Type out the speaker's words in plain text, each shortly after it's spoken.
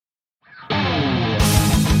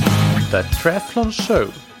The Triathlon Show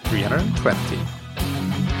 320.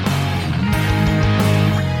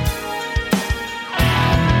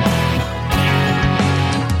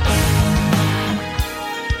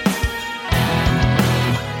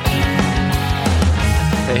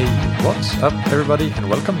 Hey, what's up everybody, and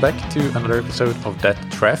welcome back to another episode of That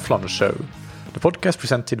Triathlon Show, the podcast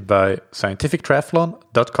presented by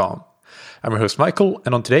scientifictriathlon.com. I'm your host Michael,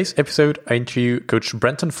 and on today's episode I interview Coach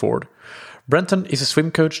Brenton Ford. Brenton is a swim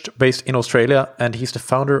coach based in Australia, and he's the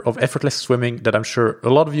founder of Effortless Swimming that I'm sure a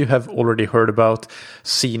lot of you have already heard about,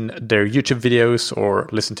 seen their YouTube videos, or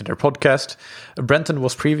listened to their podcast. Brenton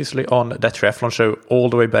was previously on That Triathlon Show all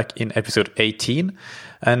the way back in episode 18,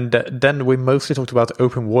 and then we mostly talked about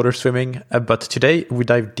open water swimming, but today we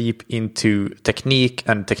dive deep into technique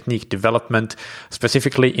and technique development,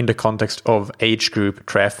 specifically in the context of age group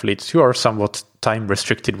triathletes who are somewhat time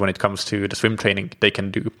restricted when it comes to the swim training they can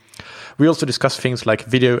do. We also discuss things like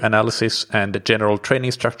video analysis and general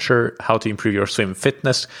training structure, how to improve your swim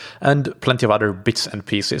fitness, and plenty of other bits and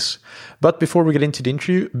pieces. But before we get into the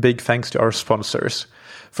interview, big thanks to our sponsors.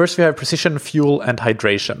 First, we have Precision Fuel and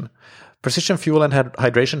Hydration. Precision Fuel and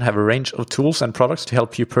Hydration have a range of tools and products to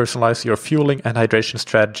help you personalize your fueling and hydration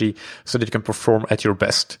strategy so that you can perform at your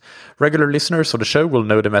best. Regular listeners of the show will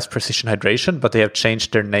know them as Precision Hydration, but they have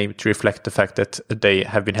changed their name to reflect the fact that they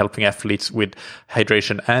have been helping athletes with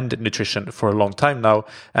hydration and nutrition for a long time now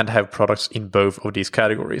and have products in both of these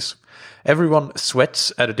categories. Everyone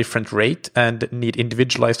sweats at a different rate and need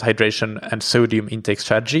individualized hydration and sodium intake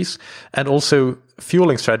strategies, and also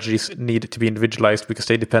fueling strategies need to be individualized because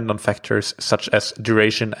they depend on factors such as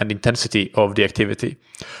duration and intensity of the activity.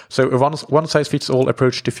 So a one-size-fits-all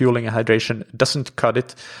approach to fueling and hydration doesn't cut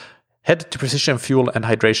it. Head to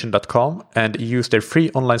precisionfuelandhydration.com and use their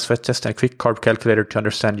free online sweat test and quick carb calculator to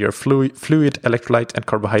understand your fluid, electrolyte, and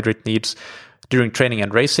carbohydrate needs during training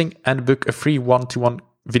and racing, and book a free one-to-one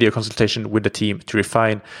video consultation with the team to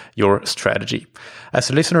refine your strategy.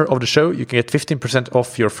 As a listener of the show, you can get 15%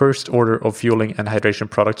 off your first order of fueling and hydration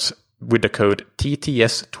products with the code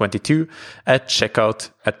TTS22 at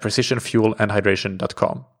checkout at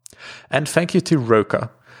precisionfuelandhydration.com. And thank you to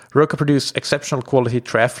Roka. Roka produce exceptional quality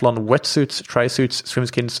triathlon wetsuits, tri-suits,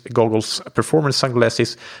 swimskins, goggles, performance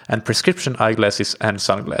sunglasses, and prescription eyeglasses and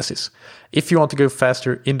sunglasses. If you want to go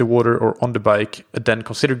faster in the water or on the bike, then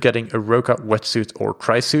consider getting a Roka wetsuit or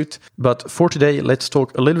tri-suit. But for today, let's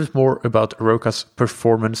talk a little bit more about Roka's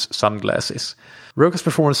performance sunglasses. Roka's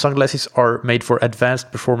performance sunglasses are made for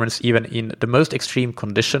advanced performance even in the most extreme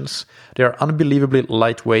conditions. They are unbelievably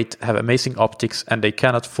lightweight, have amazing optics, and they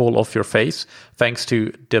cannot fall off your face thanks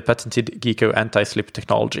to the patented Geeko anti-slip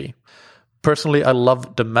technology. Personally, I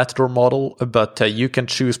love the Matador model, but you can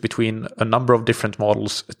choose between a number of different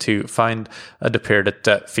models to find the pair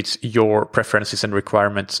that fits your preferences and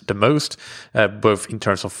requirements the most, both in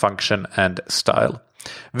terms of function and style.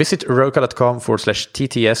 Visit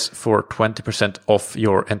roka.com/TTS for 20% off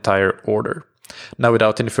your entire order. Now,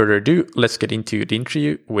 without any further ado, let's get into the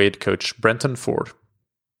interview with Coach Brenton Ford.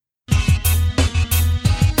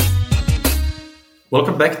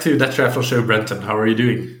 Welcome back to That Triathlon Show, Brenton. How are you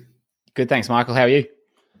doing? Good, thanks, Michael. How are you?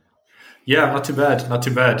 Yeah, not too bad.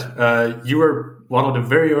 You were one of the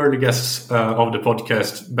very early guests of the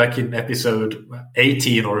podcast back in episode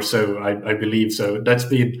 18 or so, I believe. So that's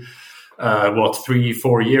been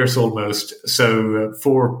 3-4 years almost. So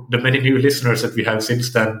for the many new listeners that we have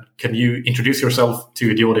since then, can you introduce yourself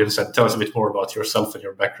to the audience and tell us a bit more about yourself and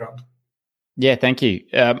your background? Yeah, thank you.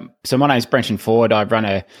 So my name is Brenton Ford. I run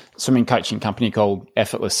a swimming coaching company called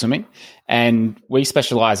Effortless Swimming, and we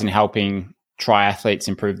specialize in helping triathletes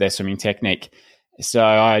improve their swimming technique. So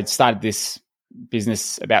I started this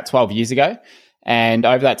business about 12 years ago, and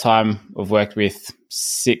over that time I've worked with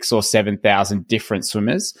 6,000 or 7,000 different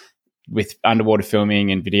swimmers with underwater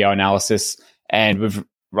filming and video analysis, and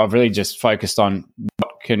I've really just focused on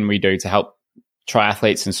what can we do to help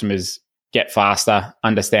triathletes and swimmers get faster,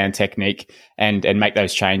 understand technique, and make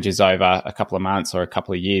those changes over a couple of months or a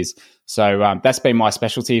couple of years. So that's been my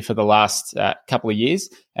specialty for the last couple of years.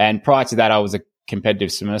 And prior to that, I was a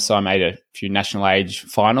competitive swimmer, so I made a few national age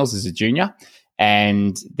finals as a junior.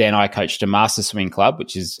 And then I coached a master swimming club,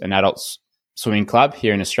 which is an adult swimming club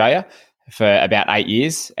here in Australia, for about 8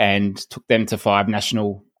 years, and took them to 5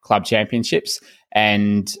 national club championships.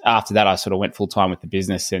 And after that, I sort of went full time with the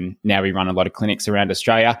business, and now we run a lot of clinics around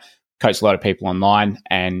Australia, coach a lot of people online,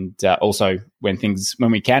 and also when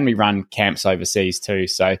we can, we run camps overseas too.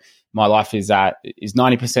 So my life is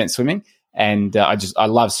 90% swimming, and I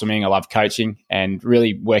love swimming. I love coaching and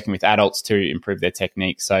really working with adults to improve their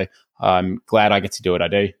technique. So I'm glad I get to do what I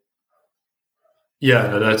do. Yeah,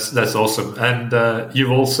 no, that's awesome. And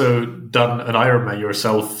you've also done an Ironman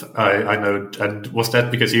yourself, I know. And was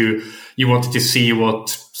that because you wanted to see what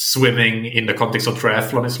swimming in the context of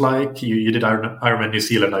triathlon is like? You did Ironman New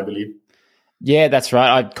Zealand, I believe. Yeah, that's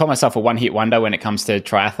right. I call myself a one-hit wonder when it comes to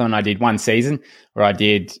triathlon. I did one season where I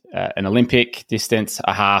did an Olympic distance,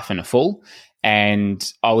 a half, and a full. And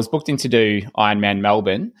I was booked in to do Ironman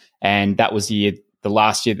Melbourne, and that was the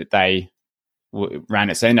last year that they ran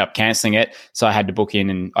it, so I ended up cancelling it. So I had to book in,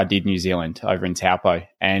 and I did New Zealand over in Taupo.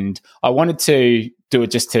 And I wanted to do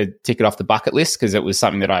it just to tick it off the bucket list because it was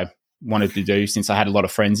something that I wanted to do since I had a lot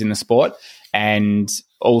of friends in the sport, and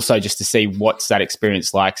also just to see what's that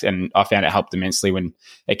experience like. And I found it helped immensely when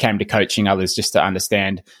it came to coaching others, just to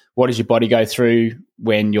understand what does your body go through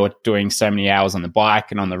when you're doing so many hours on the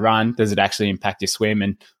bike and on the run. Does it actually impact your swim?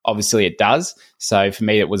 And obviously it does. So for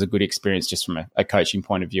me, it was a good experience just from a coaching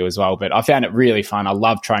point of view as well. But I found it really fun. I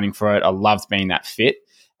loved training for it. I loved being that fit.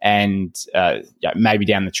 And maybe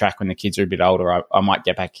down the track when the kids are a bit older, I might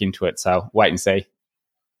get back into it. So wait and see.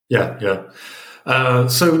 Yeah.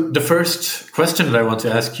 So the first question that I want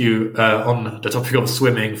to ask you on the topic of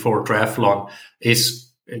swimming for triathlon is,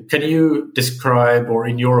 can you describe, or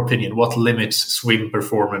in your opinion, what limits swim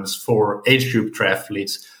performance for age group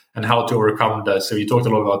triathletes and how to overcome that? So you talked a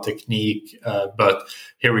lot about technique, but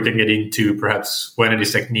here we can get into perhaps when it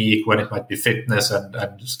is technique, when it might be fitness,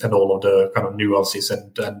 and all of the kind of nuances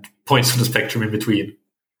and points on the spectrum in between.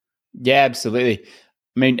 Yeah, absolutely.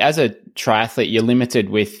 I mean, as a triathlete, you're limited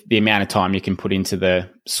with the amount of time you can put into the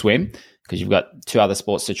swim because you've got two other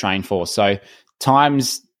sports to train for. So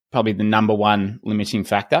time's probably the number one limiting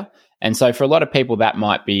factor. And so for a lot of people, that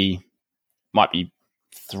might be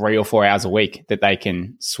 3 or 4 hours a week that they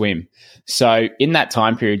can swim. So in that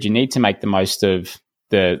time period, you need to make the most of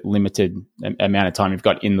the limited amount of time you've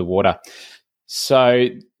got in the water. So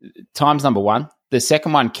time's number one. The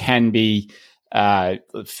second one can be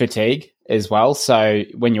fatigue as well. So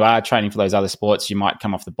when you are training for those other sports, you might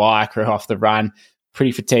come off the bike or off the run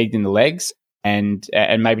pretty fatigued in the legs and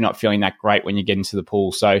maybe not feeling that great when you get into the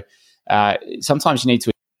pool. So sometimes you need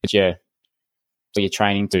to adjust your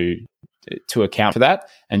training to account for that,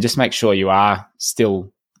 and just make sure you are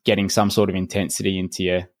still getting some sort of intensity into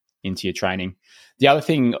your training. The other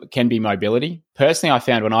thing can be mobility. Personally, I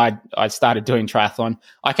found when I started doing triathlon,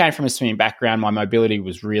 I came from a swimming background. My mobility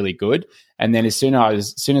was really good. And then as soon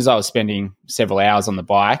as I was spending several hours on the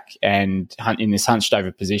bike and in this hunched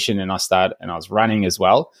over position, and I was running as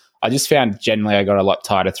well, I just found generally I got a lot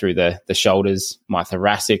tighter through the shoulders. My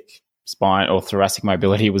thoracic spine or thoracic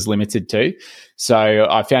mobility was limited too. So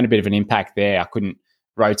I found a bit of an impact there. I couldn't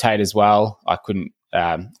rotate as well. I couldn't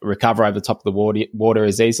recover over the top of the water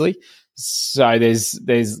as easily. So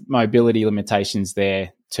there's mobility limitations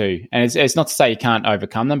there too. And it's not to say you can't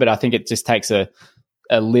overcome them, but I think it just takes a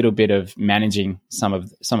little bit of managing some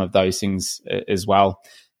of those things as well.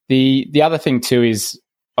 The other thing too is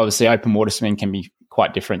obviously open water swimming can be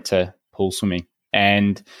quite different to pool swimming,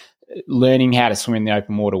 and learning how to swim in the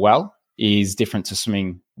open water well is different to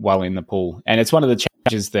swimming well in the pool. And it's one of the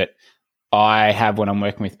challenges that I have when I'm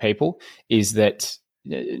working with people is that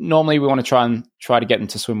normally we want to try to get them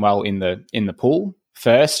to swim well in the pool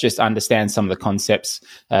first, just understand some of the concepts,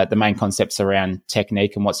 the main concepts around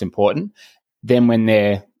technique and what's important. Then when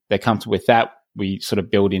they're comfortable with that, we sort of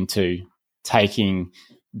build into taking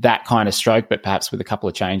that kind of stroke, but perhaps with a couple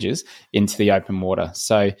of changes into the open water.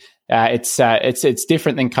 So it's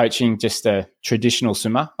different than coaching just a traditional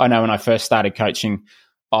swimmer. I know when I first started coaching,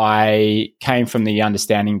 I came from the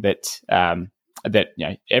understanding that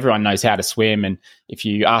everyone knows how to swim, and if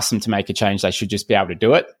you ask them to make a change, they should just be able to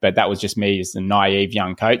do it. But that was just me as a naive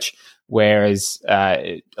young coach. Whereas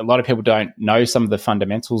a lot of people don't know some of the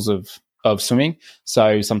fundamentals of swimming,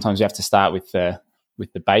 so sometimes you have to start with the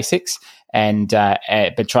basics. And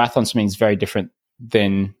but triathlon swimming is very different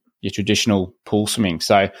than your traditional pool swimming.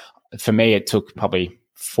 So for me, it took probably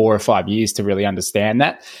 4 or 5 years to really understand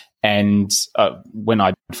that. And when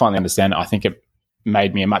I finally understand it, I think it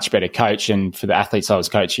made me a much better coach. And for the athletes I was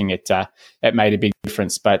coaching, it made a big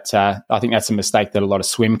difference. But I think that's a mistake that a lot of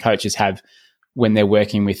swim coaches have when they're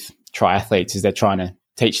working with triathletes, is they're trying to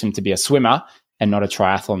teach them to be a swimmer and not a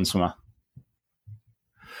triathlon swimmer.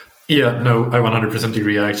 Yeah, no, I 100%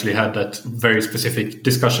 agree. I actually had that very specific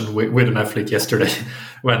discussion with an athlete yesterday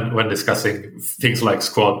when discussing things like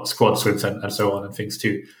squad swims and so on, and things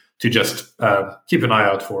to just keep an eye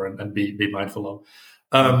out for and be mindful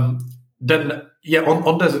of. Then, yeah,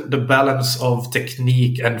 on the balance of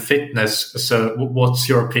technique and fitness, so what's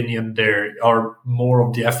your opinion there? Are more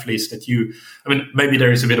of the athletes that maybe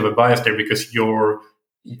there is a bit of a bias there because you're,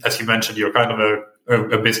 as you mentioned, you're kind of a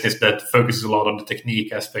a business that focuses a lot on the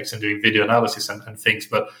technique aspects and doing video analysis and things.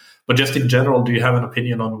 But just in general, do you have an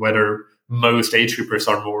opinion on whether most age groupers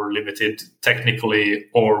are more limited technically,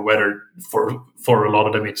 or whether for a lot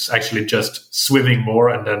of them it's actually just swimming more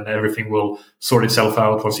and then everything will sort itself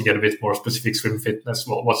out once you get a bit more specific swim fitness?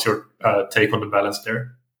 What's your take on the balance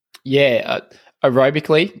there? Yeah,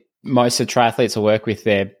 aerobically, most of the triathletes I work with,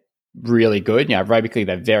 they're really good. Aerobically,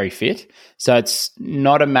 they're very fit. So it's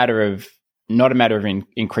not a matter of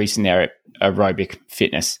increasing their aerobic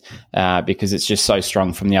fitness because it's just so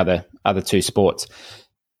strong from the other two sports.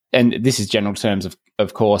 And this is general terms,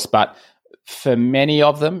 of course, but for many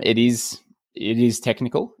of them, it is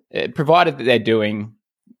technical, provided that they're doing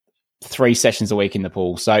 3 sessions a week in the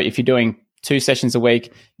pool. So if you're doing 2 sessions a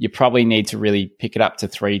week, you probably need to really pick it up to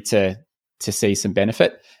 3 to see some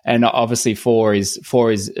benefit. And obviously 4 is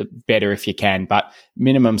better if you can, but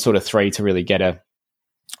minimum sort of 3 to really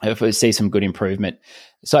see some good improvement.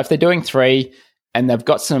 So if they're doing 3 and they've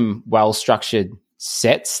got some well-structured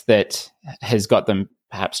sets that has got them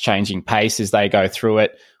perhaps changing pace as they go through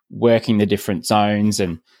it, working the different zones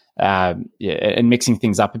and mixing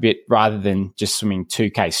things up a bit rather than just swimming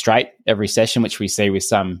 2K straight every session, which we see with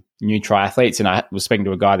some new triathletes. And I was speaking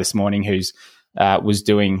to a guy this morning who's was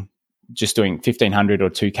doing 1,500 or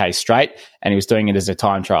 2K straight, and he was doing it as a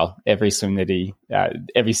time trial every swim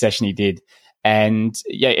every session he did. And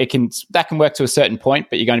that can work to a certain point,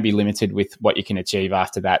 but you're going to be limited with what you can achieve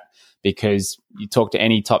after that, because you talk to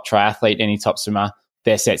any top triathlete, any top swimmer,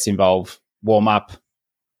 their sets involve warm up,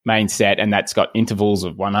 main set, and that's got intervals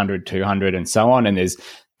of 100, 200, and so on. And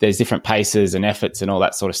there's different paces and efforts and all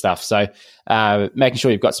that sort of stuff. So making sure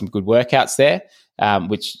you've got some good workouts there,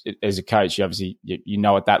 which as a coach, you obviously you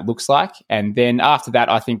know what that looks like. And then after that,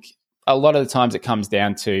 I think a lot of the times it comes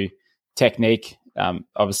down to technique.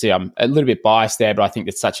 Obviously, I'm a little bit biased there, but I think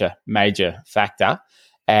it's such a major factor.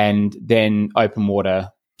 And then open water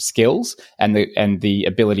skills and the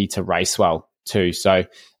ability to race well too. So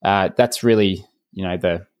that's really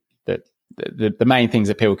the main things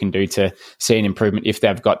that people can do to see an improvement if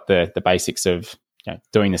they've got the basics of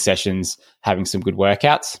doing the sessions, having some good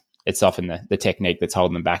workouts. It's often the technique that's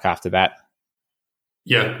holding them back after that.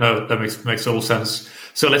 Yeah, no, that makes total sense.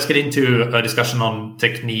 So let's get into a discussion on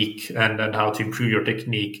technique and how to improve your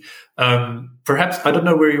technique. Perhaps, I don't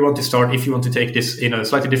know where you want to start. If you want to take this in a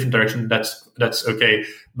slightly different direction, that's okay.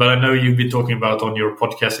 But I know you've been talking about on your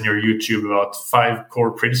podcast and your YouTube about 5 core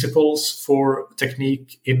principles for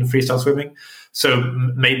technique in freestyle swimming. So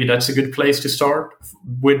maybe that's a good place to start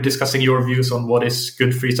with discussing your views on what is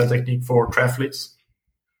good freestyle technique for triathletes.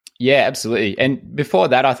 Yeah, absolutely. And before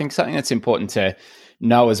that, I think something that's important to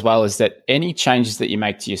know as well is that any changes that you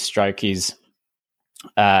make to your stroke is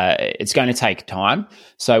it's going to take time.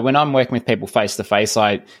 So when I'm working with people face to face,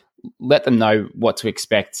 I let them know what to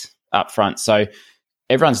expect up front. So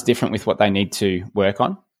everyone's different with what they need to work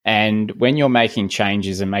on. And when you're making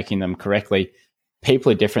changes and making them correctly,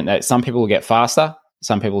 people are different. That some people will get faster,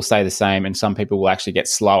 some people will stay the same, and some people will actually get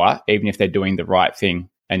slower, even if they're doing the right thing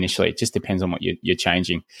initially. It just depends on what you're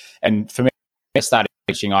changing. And for me, when I started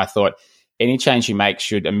teaching, I thought any change you make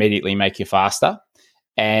should immediately make you faster.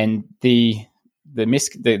 And that's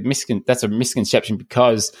a misconception,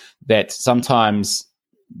 because that sometimes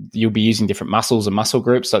you'll be using different muscles and muscle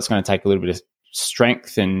groups, so it's going to take a little bit of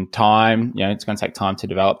strength and time. It's going to take time to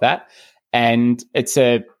develop that. And it's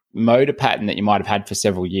a motor pattern that you might have had for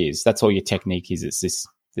several years. That's all your technique is. It's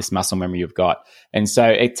this muscle memory you've got. And so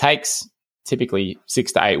it takes typically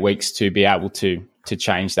 6 to 8 weeks to be able to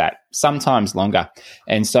change that, sometimes longer.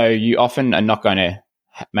 And so you often are not going to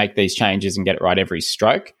make these changes and get it right every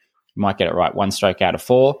stroke. You might get it right 1 stroke out of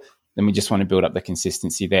 4. Then we just want to build up the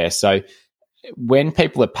consistency there. So when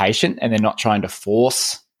people are patient and they're not trying to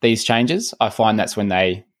force these changes, I find that's when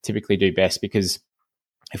they typically do best, because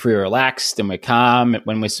if we're relaxed and we're calm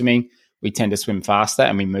when we're swimming, we tend to swim faster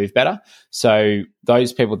and we move better. So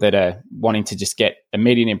those people that are wanting to just get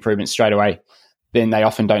immediate improvement straight away, then they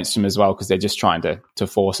often don't swim as well because they're just trying to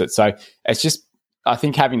force it. So it's just, I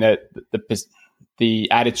think, having the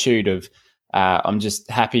attitude of I'm just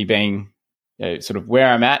happy being sort of where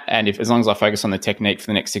I'm at, and as long as I focus on the technique for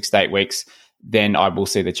the next 6 to 8 weeks, then I will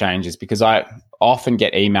see the changes. Because I often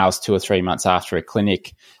get emails 2 or 3 months after a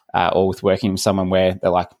clinic or with working with someone where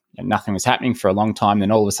they're like, nothing was happening for a long time,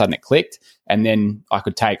 then all of a sudden it clicked, and then I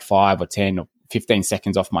could take 5 or 10 or 15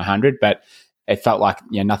 seconds off my 100, but it felt like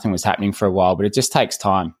nothing was happening for a while. But it just takes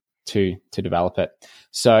time to develop it.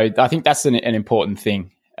 So I think that's an important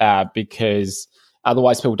thing, because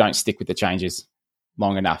otherwise people don't stick with the changes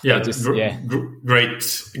long enough. Yeah,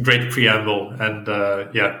 great preamble, and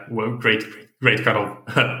great kind of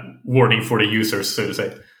warning for the users, so to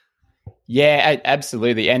say. Yeah,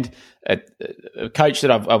 absolutely. And a coach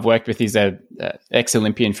that I've worked with is a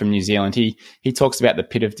ex-Olympian from New Zealand. He talks about the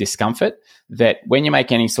pit of discomfort, that when you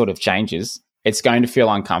make any sort of changes, it's going to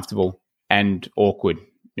feel uncomfortable and awkward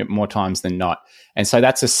more times than not. And so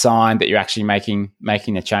that's a sign that you're actually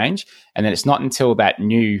making a change. And then it's not until that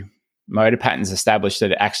new motor pattern's established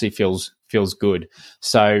that it actually feels good.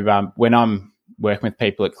 So when I'm working with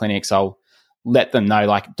people at clinics, I'll let them know,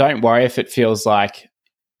 like, don't worry if it feels like,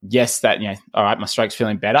 yes, that, all right, my stroke's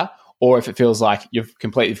feeling better, or if it feels like you've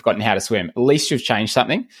completely forgotten how to swim. At least you've changed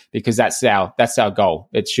something, because that's our goal.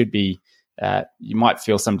 It should be, you might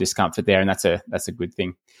feel some discomfort there, and that's a good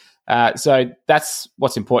thing. So that's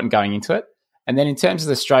what's important going into it. And then in terms of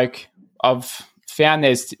the stroke, I've found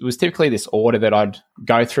it was typically this order that I'd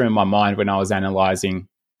go through in my mind when I was analysing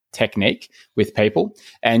technique with people.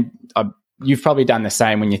 And you've probably done the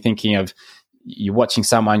same when you're thinking of, you're watching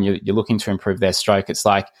someone, you're looking to improve their stroke. It's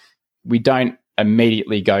like, we don't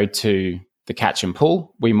immediately go to the catch and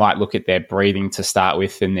pull. We might look at their breathing to start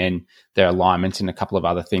with, and then their alignment and a couple of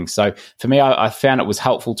other things. So for me, I found it was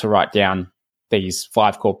helpful to write down these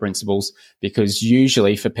 5 core principles, because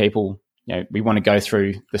usually for people, we want to go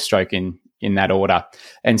through the stroke in that order.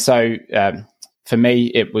 And so for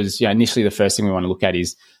me, it was, initially the first thing we want to look at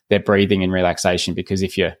is their breathing and relaxation, because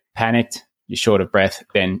if you're panicked, you're short of breath,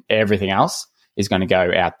 then everything else is going to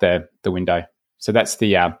go out the window. So that's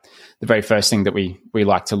the very first thing that we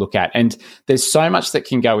like to look at. And there's so much that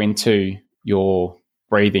can go into your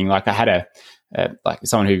breathing. Like, I had like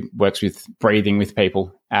someone who works with breathing with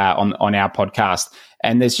people on our podcast,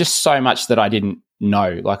 and there's just so much that I didn't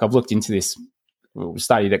know. Like, I've looked into this,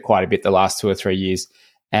 studied it quite a bit the last 2 or 3 years,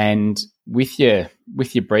 and with your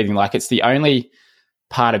breathing, like, it's the only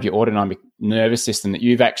part of your autonomic nervous system that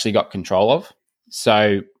you've actually got control of.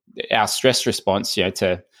 So our stress response,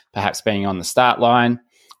 to perhaps being on the start line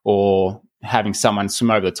or having someone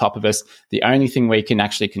swim over the top of us, the only thing we can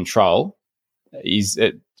actually control is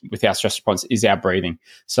with our stress response is our breathing.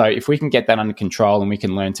 So if we can get that under control and we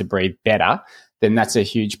can learn to breathe better, then that's a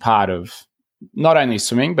huge part of not only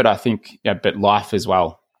swimming, but I think, but life as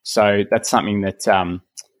well. So that's something that,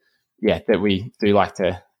 that we do like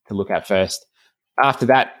to look at first. After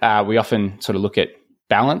that, we often sort of look at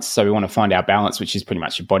balance. So we want to find our balance, which is pretty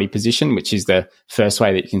much your body position, which is the first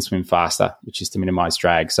way that you can swim faster, which is to minimize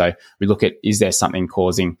drag. So we look at, is there something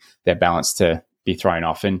causing their balance to be thrown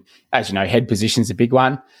off? And as you know, head position is a big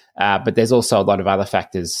one, but there's also a lot of other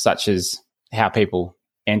factors, such as how people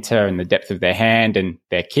enter and the depth of their hand and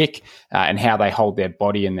their kick, and how they hold their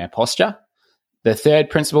body and their posture. The third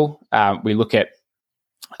principle, we look at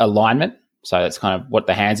alignment. So that's kind of what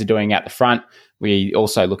the hands are doing out the front. We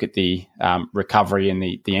also look at the recovery and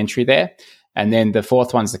the entry there. And then the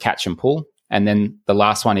fourth one's the catch and pull. And then the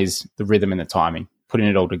last one is the rhythm and the timing, putting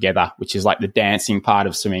it all together, which is like the dancing part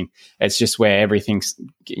of swimming. It's just where everything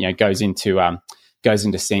goes into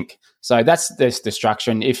sync. So that's the structure.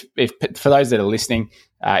 And if for those that are listening,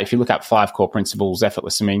 if you look up 5 core principles,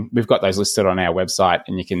 effortless swimming, we've got those listed on our website,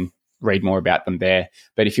 and you can read more about them there.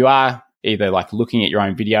 But if you are either like looking at your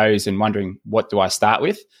own videos and wondering, what do I start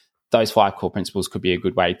with? Those 5 core principles could be a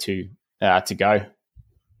good way to go.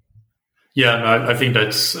 Yeah, no, I think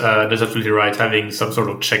that's absolutely right. Having some sort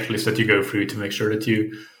of checklist that you go through to make sure that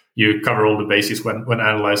you cover all the bases when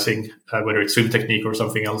analyzing, whether it's swim technique or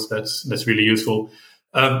something else. That's really useful.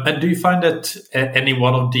 And do you find that any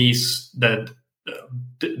one of these that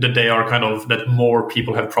they are kind of, that more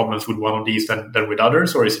people have problems with one of these than with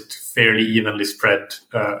others, or is it fairly evenly spread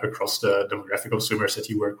across the demographic of swimmers that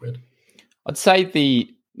you work with? I'd say the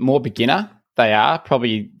more beginner they are,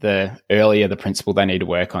 probably the earlier the principle they need to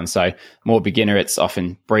work on. So more beginner, it's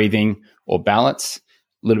often breathing or balance.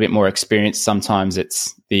 A little bit more experienced, sometimes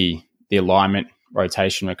it's the alignment,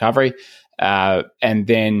 rotation, recovery. And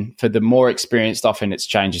then for the more experienced, often it's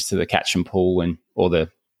changes to the catch and pull or the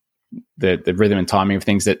rhythm and timing of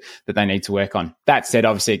things that they need to work on. That said,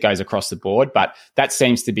 obviously it goes across the board, but that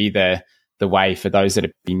seems to be the way for those that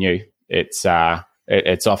are new.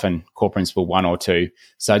 It's often core principle 1 or 2.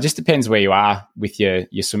 So it just depends where you are with your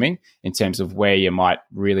swimming in terms of where you might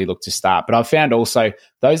really look to start. But I've found also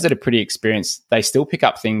those that are pretty experienced, they still pick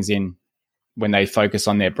up things in when they focus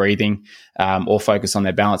on their breathing or focus on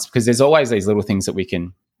their balance, because there's always these little things that we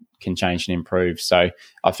can change and improve. So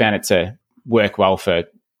I found it to work well for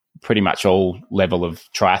pretty much all level of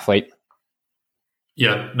triathlete.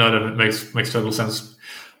 Yeah, no, that makes total sense.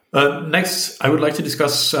 Next, I would like to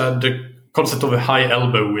discuss the concept of a high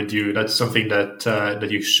elbow with you. That's something that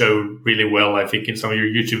you show really well, I think, in some of your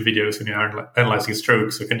YouTube videos when you're analyzing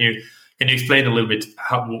strokes. So can you explain a little bit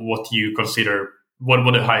what you consider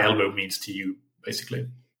what a high elbow means to you, basically.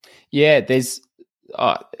 Yeah, there's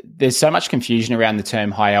so much confusion around the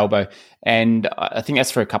term high elbow, and I think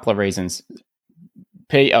that's for a couple of reasons.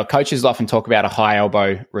 Coaches often talk about a high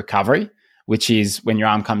elbow recovery, which is when your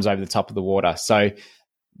arm comes over the top of the water. So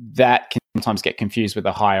that can sometimes get confused with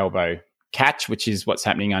a high elbow catch, which is what's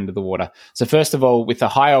happening under the water. So first of all, with a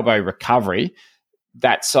high elbow recovery,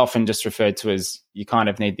 that's often just referred to as you kind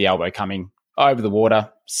of need the elbow coming over the water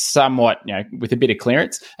somewhat, with a bit of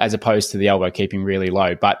clearance, as opposed to the elbow keeping really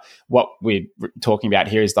low. But what we're talking about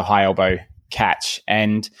here is the high elbow catch.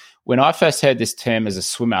 And when I first heard this term as a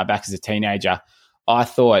swimmer back as a teenager, I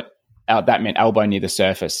thought that meant elbow near the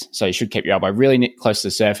surface. So you should keep your elbow really close to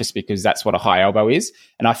the surface because that's what a high elbow is.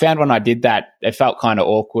 And I found when I did that, it felt kind of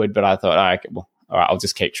awkward, but I thought, okay, well, all right, I'll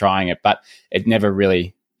just keep trying it. But it never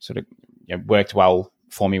really sort of worked well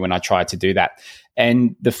for me when I tried to do that.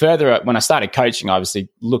 And when I started coaching, I obviously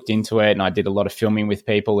looked into it and I did a lot of filming with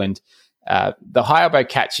people. And the high elbow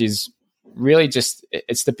catch is really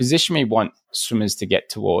it's the position we want swimmers to get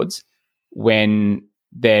towards when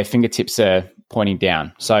their fingertips are pointing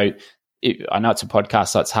down. So I know it's a podcast,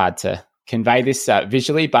 so it's hard to convey this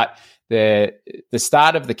visually, but the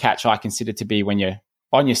start of the catch I consider to be when you're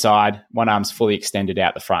on your side, one arm's fully extended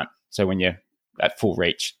out the front. So when you're at full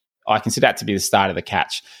reach, I consider that to be the start of the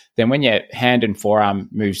catch. Then when your hand and forearm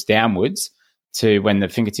moves downwards to when the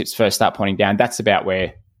fingertips first start pointing down, that's about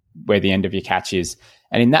where the end of your catch is.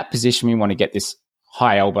 And in that position, we want to get this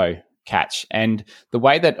high elbow catch. And the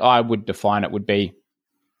way that I would define it would be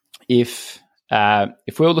if we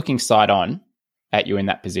were looking side on at you in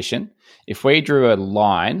that position, if we drew a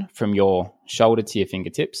line from your shoulder to your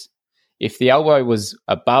fingertips, if the elbow was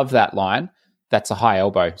above that line, that's a high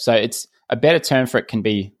elbow. So it's a better term for it can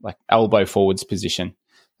be like elbow forwards position,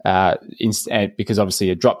 because obviously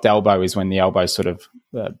a dropped elbow is when the elbow is sort of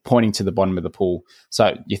pointing to the bottom of the pool.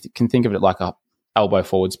 So you can think of it like a elbow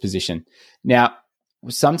forwards position. Now,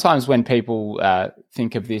 sometimes when people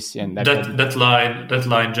think of this, and that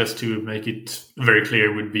line, just to make it very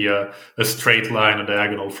clear, would be a straight line, a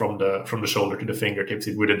diagonal from the shoulder to the fingertips.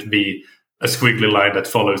 It wouldn't be a squiggly line that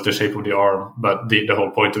follows the shape of the arm, but the whole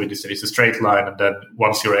point of it is that it's a straight line, and then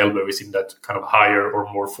once your elbow is in that kind of higher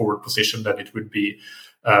or more forward position, then it would be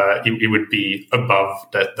it would be above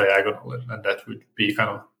that diagonal, and that would be kind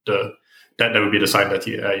of that would be the sign that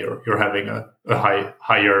you're having a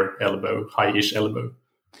higher elbow, high-ish elbow.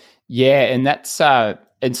 Yeah, and that's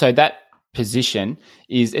and so that position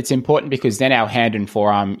it's important because then our hand and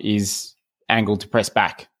forearm is angled to press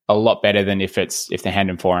back a lot better than if the hand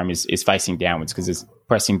and forearm is facing downwards, because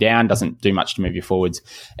pressing down doesn't do much to move you forwards.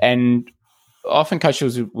 And often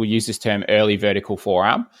coaches will use this term early vertical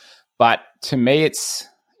forearm, but to me it's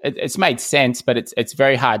made sense, but it's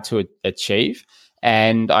very hard to achieve.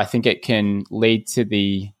 And I think it can lead to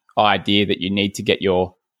the idea that you need to get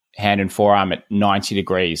your hand and forearm at 90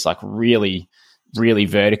 degrees, like really, really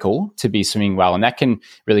vertical to be swimming well. And that can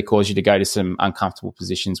really cause you to go to some uncomfortable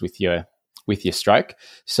positions with your stroke.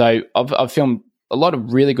 So I've filmed a lot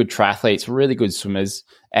of really good triathletes, really good swimmers,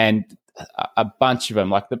 and a bunch of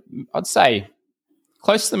them, I'd say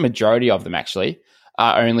close to the majority of them actually,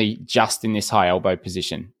 are only just in this high elbow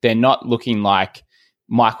position. They're not looking like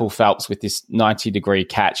Michael Phelps with this 90-degree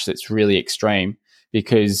catch that's really extreme,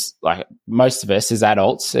 because like most of us as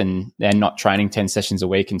adults and they're not training 10 sessions a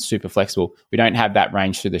week and super flexible, we don't have that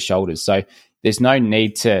range through the shoulders. So there's no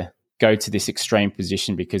need to go to this extreme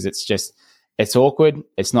position because it's awkward,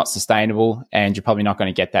 it's not sustainable, and you're probably not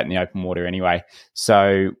going to get that in the open water anyway.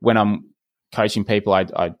 So when I'm coaching people,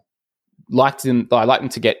 I like them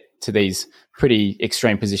to get to these pretty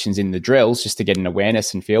extreme positions in the drills just to get an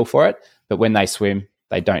awareness and feel for it. But when they swim,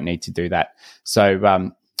 they don't need to do that. So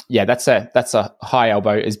that's a high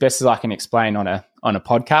elbow as best as I can explain on a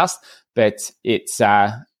podcast. But it's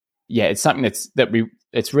something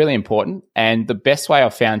it's really important. And the best way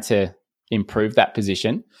I've found to improve that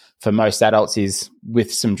position for most adults is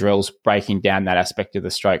with some drills breaking down that aspect of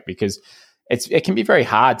the stroke, because it can be very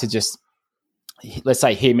hard to just, let's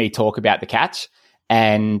say, hear me talk about the catch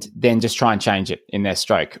and then just try and change it in their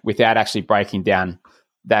stroke without actually breaking down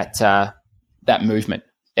that movement.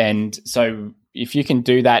 And so if you can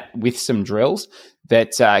do that with some drills,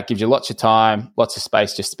 that gives you lots of time, lots of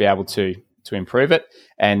space just to be able to improve it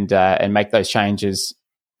and make those changes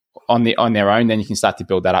on their own, then you can start to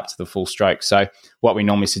build that up to the full stroke. So what we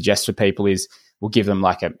normally suggest for people is we'll give them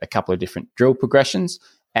like a couple of different drill progressions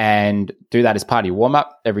and do that as part of your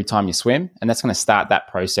warm-up every time you swim. And that's going to start that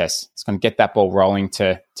process. It's going to get that ball rolling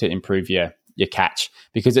to improve your catch,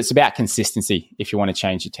 because it's about consistency if you want to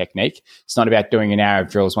change your technique. It's not about doing an hour of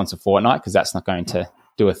drills once a fortnight, because that's not going to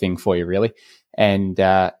do a thing for you really. And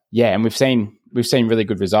and we've seen really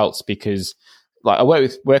good results because like I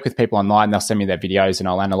work with people online. They'll send me their videos and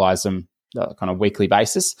I'll analyze them on a kind of weekly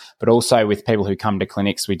basis. But also with people who come to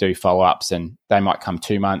clinics, we do follow-ups, and they might come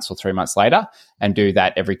 2 months or 3 months later and do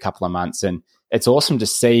that every couple of months. And it's awesome to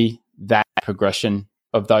see that progression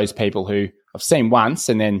of those people who I've seen once,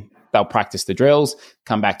 and then they'll practice the drills,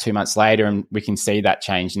 come back 2 months later, and we can see that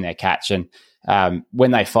change in their catch. And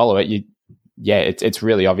when they follow it, it's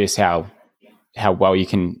really obvious how well you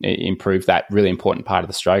can improve that really important part of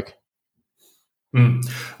the stroke.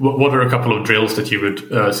 What are a couple of drills that you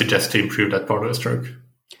would suggest to improve that part of the stroke?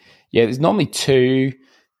 Yeah, there's normally two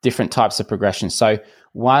different types of progression. So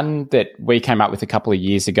one that we came up with a couple of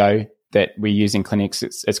years ago that we use in clinics,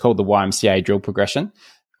 it's called the YMCA drill progression.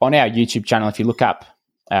 On our YouTube channel, if you look up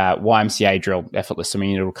YMCA drill, effortless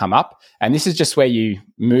swimming, it'll come up. And this is just where you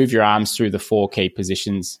move your arms through the 4 key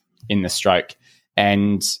positions in the stroke.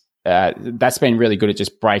 And that's been really good at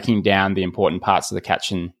just breaking down the important parts of the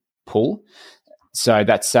catch and pull. So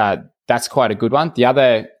that's quite a good one. The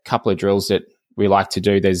other couple of drills that we like to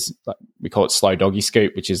do, we call it slow doggy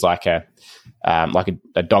scoop, which is like a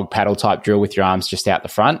dog paddle type drill with your arms just out the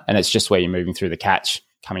front, and it's just where you're moving through the catch,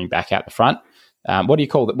 coming back out the front. What do you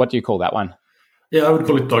call that one? Yeah, I would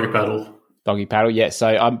call it doggy paddle. Doggy paddle, yeah. So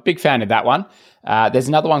I'm a big fan of that one. There's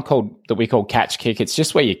another one that we call catch kick. It's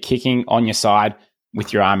just where you're kicking on your side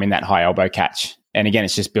with your arm in that high elbow catch. And again,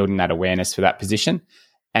 it's just building that awareness for that position.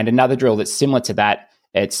 And another drill that's similar to that,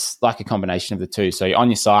 it's like a combination of the two. So you're on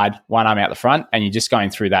your side, one arm out the front, and you're just going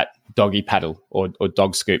through that doggy paddle or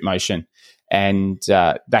dog scoop motion. And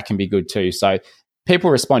that can be good too. So people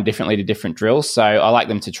respond differently to different drills. So I like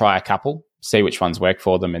them to try a couple, see which ones work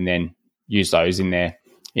for them, and then use those in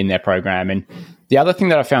their program. And the other thing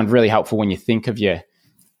that I found really helpful when you think of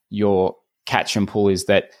your catch and pull is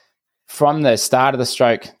that from the start of the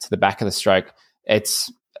stroke to the back of the stroke,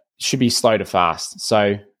 should be slow to fast.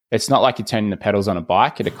 So it's not like you're turning the pedals on a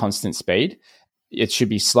bike at a constant speed. It should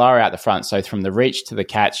be slower out the front. So from the reach to the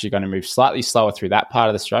catch, you're going to move slightly slower through that part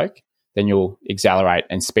of the stroke. Then you'll accelerate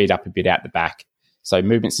and speed up a bit out the back. So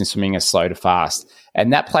movements in swimming are slow to fast.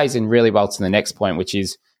 And that plays in really well to the next point, which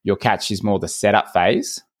is your catch is more the setup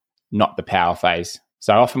phase, not the power phase.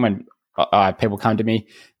 So often when people come to me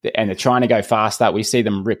and they're trying to go faster, we see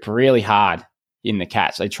them rip really hard in the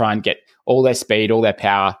catch. They try and get all their speed, all their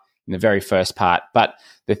power in the very first part. But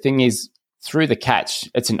the thing is, through the catch,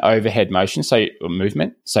 it's an overhead motion, or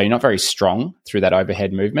movement. So you're not very strong through that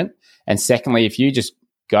overhead movement. And secondly, if you just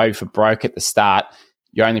go for broke at the start,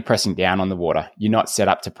 you're only pressing down on the water. You're not set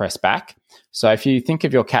up to press back. So if you think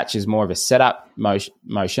of your catch as more of a setup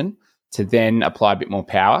motion to then apply a bit more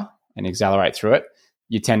power and accelerate through it,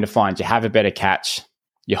 you tend to find you have a better catch,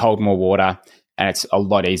 you hold more water, and it's a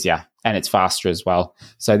lot easier and it's faster as well.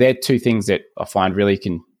 So they're two things that I find really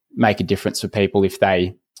can make a difference for people if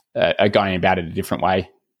they are going about it a different way.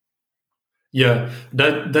 Yeah,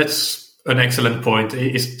 that's an excellent point.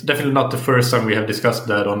 It's definitely not the first time we have discussed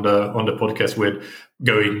that on the podcast with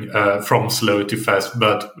going from slow to fast.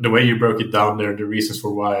 But the way you broke it down there, the reasons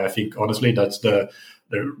for why, I think honestly that's the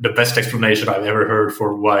best explanation I've ever heard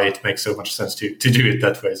for why it makes so much sense to do it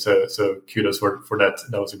that way. So kudos for that.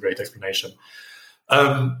 That was a great explanation.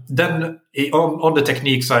 Then on the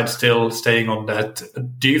technique side, still staying on that,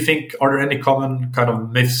 do you think, are there any common kind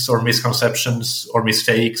of myths or misconceptions or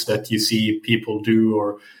mistakes that you see people do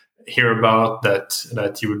or hear about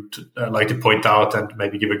that you would like to point out and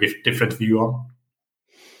maybe give a different view on?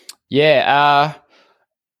 Yeah.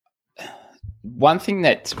 One thing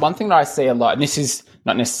that I see a lot, and this is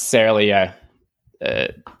not necessarily a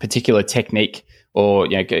particular technique or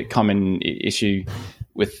common issue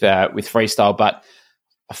with freestyle, but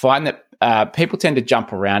I find that people tend to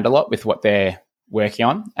jump around a lot with what they're working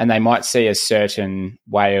on, and they might see a certain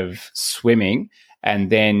way of swimming and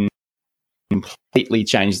then completely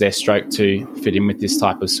change their stroke to fit in with this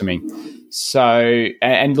type of swimming. So,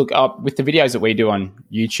 and look, with the videos that we do on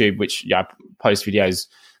YouTube, which I post videos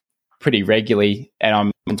pretty regularly, and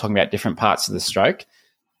I'm talking about different parts of the stroke,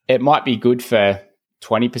 it might be good for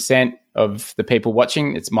 20% of the people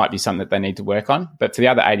watching. It might be something that they need to work on, but for the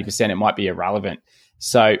other 80%, it might be irrelevant.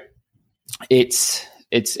 So it's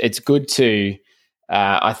good to,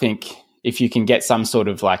 I think, if you can get some sort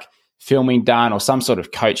of like filming done or some sort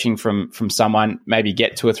of coaching from someone, maybe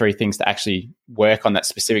get 2 or 3 things to actually work on that's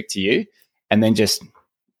specific to you, and then just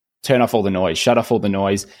turn off all the noise, shut off all the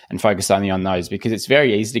noise and focus only on those, because it's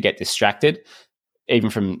very easy to get distracted, even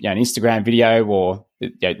from an Instagram video or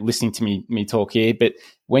listening to me talk here. But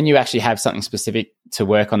when you actually have something specific to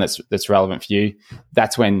work on that's relevant for you,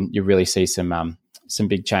 that's when you really see some some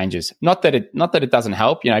big changes. Not that it doesn't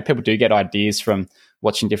help. People do get ideas from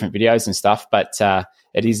watching different videos and stuff, but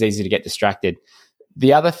it is easy to get distracted.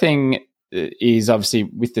 The other thing is obviously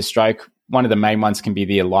with the stroke, one of the main ones can be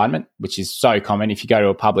the alignment, which is so common. If you go to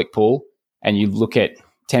a public pool and you look at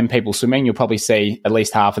 10 people swimming, you'll probably see at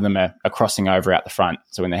least half of them are crossing over out the front.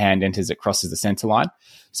 So when the hand enters, it crosses the center line.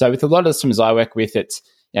 So with a lot of the swimmers I work with,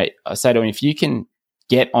 I say to them, if you can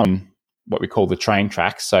get on what we call the train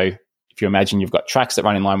tracks. So if you imagine you've got tracks that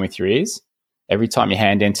run in line with your ears, every time your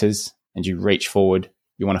hand enters and you reach forward,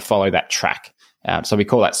 you want to follow that track. So we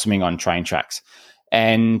call that swimming on train tracks.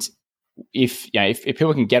 And if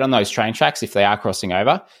people can get on those train tracks, if they are crossing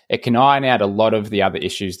over, it can iron out a lot of the other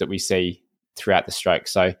issues that we see throughout the stroke.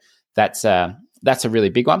 So that's a really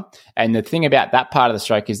big one. And the thing about that part of the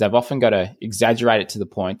stroke is they've often got to exaggerate it to the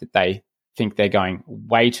point that they think they're going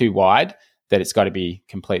way too wide, that it's got to be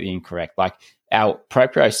completely incorrect. Like our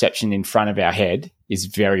proprioception in front of our head is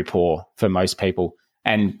very poor for most people.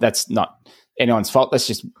 And that's not anyone's fault. That's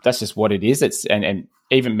just what it is. And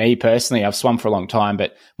even me personally, I've swum for a long time,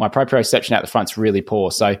 but my proprioception out the front's really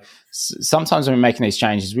poor. So sometimes when we're making these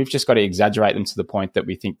changes, we've just got to exaggerate them to the point that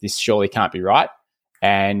we think this surely can't be right.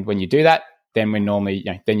 And when you do that, then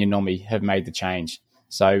you normally have made the change.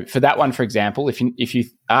 So for that one, for example, if you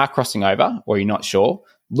are crossing over or you're not sure,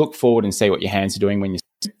 look forward and see what your hands are doing when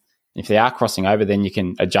you're. If they are crossing over, then you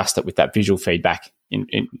can adjust it with that visual feedback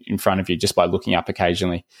in front of you just by looking up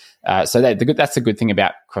occasionally. So that's the good thing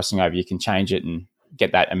about crossing over. You can change it and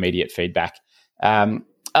get that immediate feedback.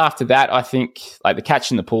 After that, I think like the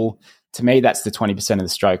catch in the pool, to me, that's the 20% of the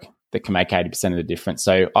stroke that can make 80% of the difference.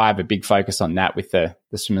 So I have a big focus on that with the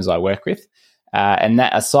swimmers I work with. And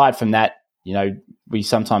that aside from that, we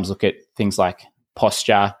sometimes look at things like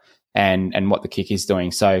posture and what the kick is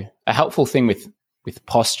doing. So a helpful thing with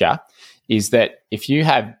posture is that if you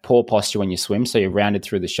have poor posture when you swim, so you're rounded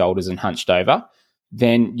through the shoulders and hunched over,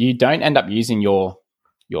 then you don't end up using your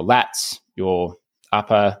lats, your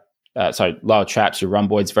lower traps, your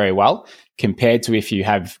rhomboids very well compared to if you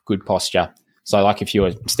have good posture. So like if you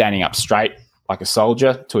were standing up straight like a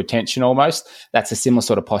soldier to attention almost, that's a similar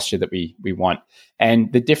sort of posture that we want.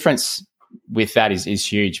 And the difference with that is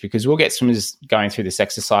huge, because we'll get swimmers going through this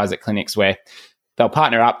exercise at clinics where they'll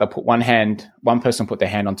partner up, they'll put one person will put their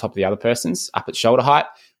hand on top of the other person's up at shoulder height.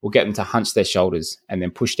 We'll get them to hunch their shoulders and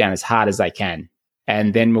then push down as hard as they can.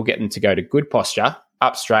 And then we'll get them to go to good posture,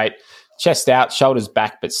 up straight, chest out, shoulders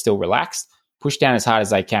back, but still relaxed, push down as hard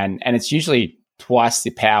as they can. And it's usually twice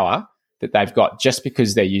the power that they've got just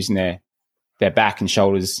because they're using their back and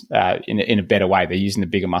shoulders in a better way. They're using the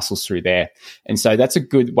bigger muscles through there. And so that's a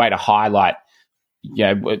good way to highlight,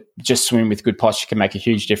 just swimming with good posture can make a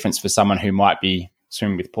huge difference for someone who might be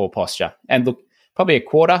swimming with poor posture. And look, probably a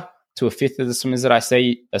quarter to a fifth of the swimmers that I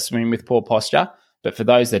see are swimming with poor posture. But for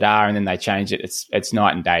those that are and then they change it, it's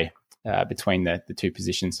night and day between the two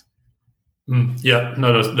positions. Yeah,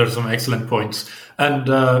 no, there's some excellent points.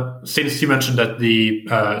 And since you mentioned that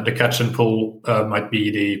the catch and pull might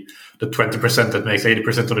be the 20% that makes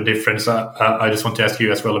 80% of the difference, I just want to ask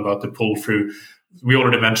you as well about the pull through. We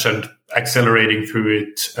already mentioned accelerating through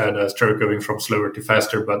it, the stroke going from slower to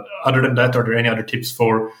faster. But other than that, are there any other tips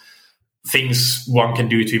for things one can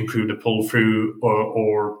do to improve the pull through,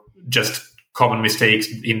 or just common mistakes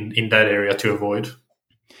in that area to avoid?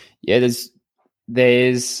 Yeah,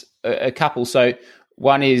 there's a couple. So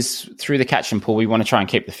one is through the catch and pull, we want to try and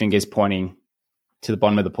keep the fingers pointing to the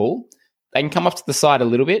bottom of the pool. They can come off to the side a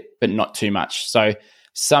little bit, but not too much. So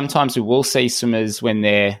sometimes we will see swimmers when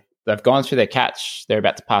they've gone through their catch, they're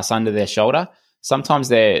about to pass under their shoulder. Sometimes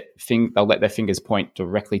they'll let their fingers point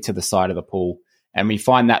directly to the side of the pool. And we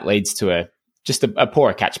find that leads to a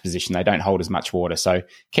poorer catch position. They don't hold as much water. So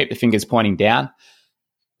keep the fingers pointing down.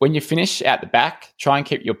 When you finish at the back, try and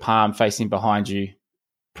keep your palm facing behind you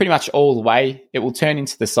pretty much all the way. It will turn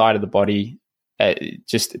into the side of the body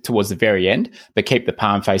just towards the very end, but keep the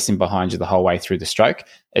palm facing behind you the whole way through the stroke.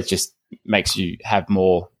 It just makes you have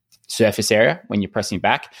more surface area when you're pressing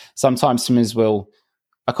back. Sometimes swimmers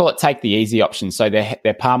I call it take the easy option. So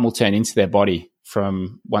their palm will turn into their body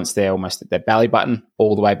from once they're almost at their belly button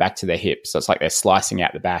all the way back to their hip. So it's like they're slicing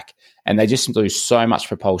out the back, and they just lose so much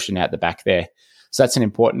propulsion out the back there. So that's an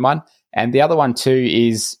important one. And the other one too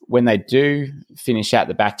is when they do finish out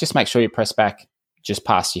the back, just make sure you press back just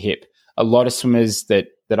past your hip. A lot of swimmers that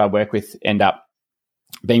I work with end up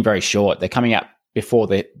being very short. They're coming out before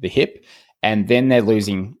the hip, and then they're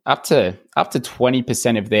losing up to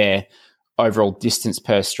 20% of their overall distance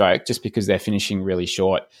per stroke just because they're finishing really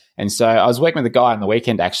short. And so I was working with a guy on the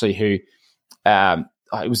weekend actually who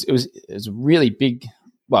it was really big.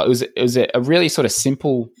 Well, it was a really sort of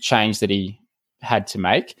simple change that he had to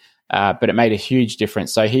make, but it made a huge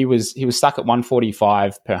difference. So he was stuck at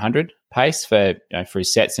 145 per 100 pace for for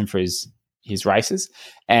his sets and for his races.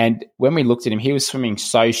 And when we looked at him, he was swimming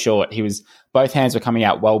so short. Both hands were coming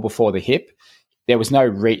out well before the hip. There was no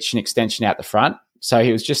reach and extension out the front. So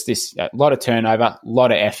he was just a lot of turnover, a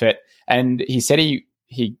lot of effort. And he said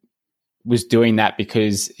he was doing that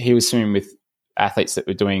because he was swimming with athletes that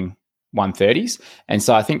were doing 130s. And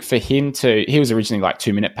so I think for him he was originally like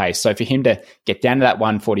 2-minute pace. So for him to get down to that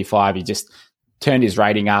 145, he just turned his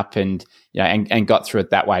rating up and got through it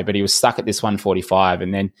that way. But he was stuck at this 145.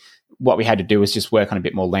 And then what we had to do was just work on a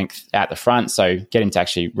bit more length out the front. So get him to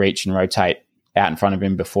actually reach and rotate out in front of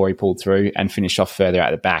him before he pulled through and finish off further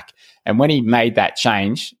out the back. And when he made that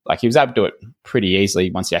change, like he was able to do it pretty easily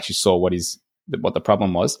once he actually saw what the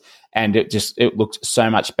problem was. And it looked so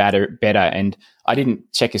much better. And I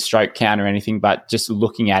didn't check his stroke count or anything, but just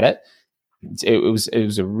looking at it, it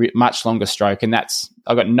was a much longer stroke. And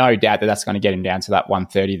I've got no doubt that that's going to get him down to that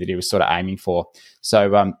 130 that he was sort of aiming for.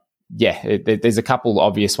 So, there's a couple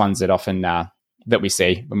obvious ones that often that we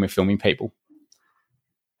see when we're filming people.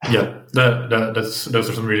 Yeah, those are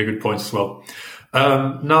some really good points as well.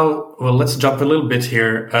 Now, let's jump a little bit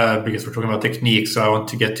here because we're talking about technique. So I want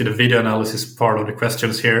to get to the video analysis part of the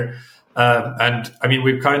questions here. And I mean,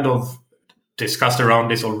 we've kind of discussed around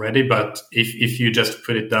this already, but if you just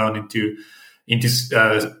put it down into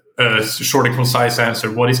a short and concise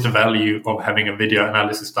answer, what is the value of having a video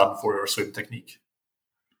analysis done for your swim technique?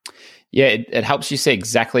 Yeah, it helps you see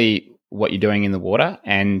exactly what you're doing in the water,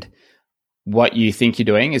 and what you think you're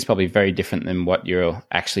doing is probably very different than what you're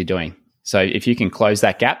actually doing. So if you can close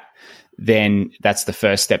that gap, then that's the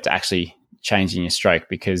first step to actually changing your stroke,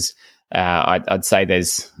 because I'd say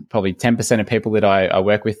there's probably 10% of people that I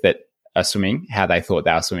work with that are swimming how they thought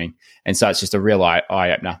they were swimming. And so it's just a real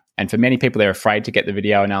eye-opener. And for many people, they're afraid to get the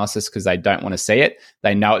video analysis because they don't want to see it.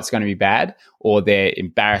 They know it's going to be bad, or they're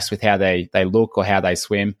embarrassed with how they look or how they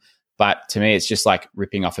swim. But to me, it's just like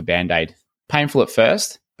ripping off a Band-Aid. Painful at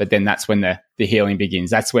first, but then that's when the healing begins.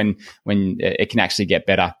 That's when it can actually get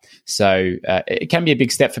better. So it can be a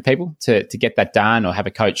big step for people to get that done, or have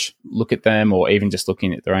a coach look at them, or even just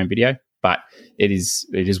looking at their own video. But it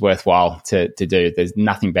is worthwhile to do. There's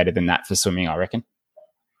nothing better than that for swimming, I reckon.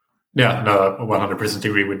 Yeah, no, 100%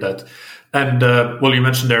 agree with that. And you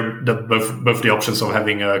mentioned there that both the options of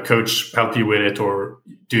having a coach help you with it or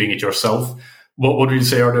doing it yourself. What would you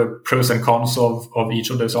say are the pros and cons of each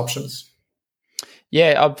of those options?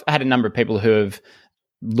 Yeah, I've had a number of people who have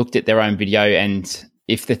looked at their own video, and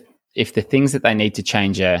if the things that they need to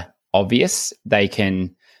change are obvious, they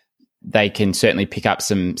can certainly pick up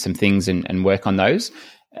some things and work on those.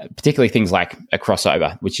 Particularly things like a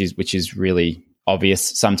crossover, which is really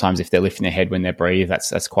obvious. Sometimes if they're lifting their head when they breathe,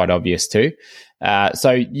 that's quite obvious too.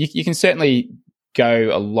 So you can certainly go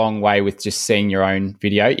a long way with just seeing your own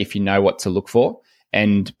video if you know what to look for.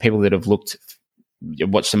 And people that have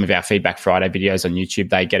watched some of our Feedback Friday videos on YouTube,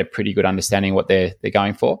 they get a pretty good understanding of what they're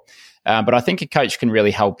going for. But I think a coach can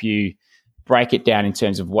really help you break it down in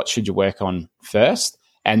terms of what should you work on first,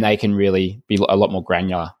 and they can really be a lot more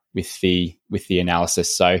granular with the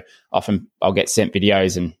analysis. So often I'll get sent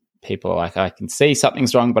videos and people are like, I can see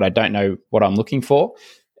something's wrong, but I don't know what I'm looking for.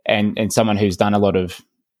 And someone who's done a lot of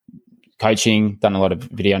coaching, done a lot of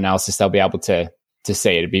video analysis, they'll be able to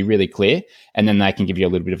see it. It'd be really clear. And then they can give you a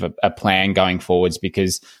little bit of a plan going forwards,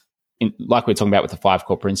 because like we're talking about with the 5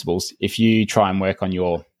 core principles, if you try and work on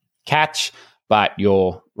your catch, but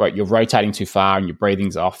you're rotating too far and your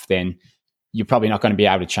breathing's off, then you're probably not going to be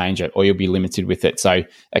able to change it, or you'll be limited with it. So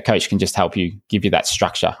a coach can just help you, give you that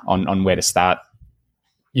structure on where to start.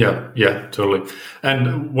 Yeah, totally.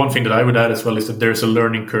 And one thing that I would add as well is that there's a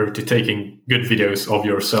learning curve to taking good videos of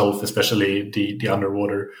yourself, especially the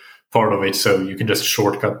underwater part of it. So you can just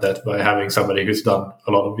shortcut that by having somebody who's done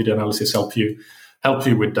a lot of video analysis help you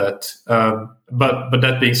with that. But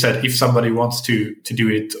that being said, if somebody wants to do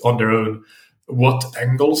it on their own, what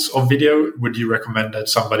angles of video would you recommend that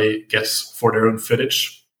somebody gets for their own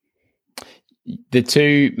footage? The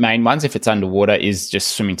two main ones, if it's underwater, is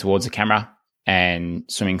just swimming towards the camera and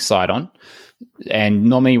swimming side on. And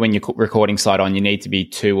normally when you're recording side on, you need to be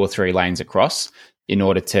 2 or 3 lanes across in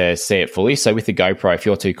order to see it fully. So with the GoPro, if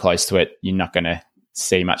you're too close to it, you're not going to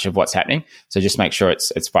see much of what's happening. So just make sure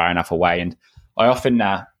it's far enough away. And I often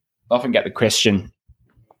get the question,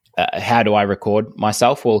 how do I record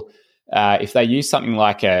myself? Well, if they use something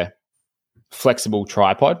like a flexible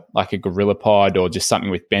tripod, like a GorillaPod, or just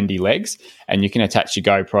something with bendy legs, and you can attach your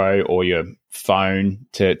GoPro or your phone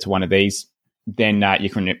to one of these, then you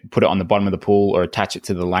can put it on the bottom of the pool or attach it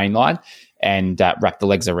to the lane line and wrap the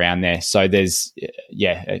legs around there. So there's,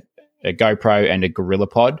 a GoPro and a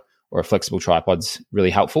GorillaPod or a flexible tripod's really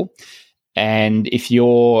helpful. And if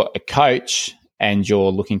you're a coach and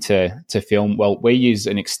you're looking to film, well, we use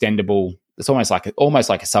an extendable. It's almost like a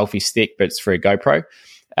selfie stick, but it's for a GoPro,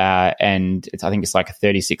 and I think it's like a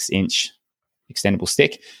 36-inch extendable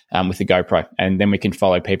stick with the GoPro, and then we can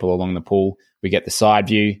follow people along the pool. We get the side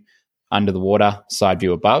view under the water, side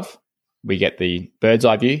view above. We get the bird's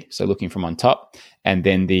eye view, so looking from on top, and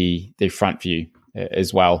then the front view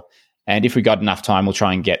as well. And if we got enough time, we'll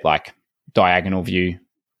try and get like diagonal view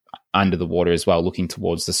under the water as well, looking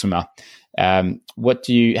towards the swimmer. Have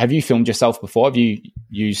you filmed yourself before? Have you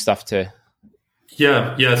used stuff to?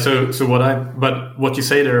 Yeah. So what you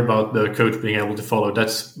say there about the coach being able to follow,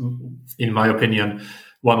 that's, in my opinion,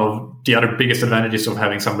 one of the other biggest advantages of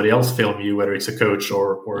having somebody else film you, whether it's a coach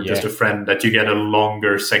or just a friend, that you get a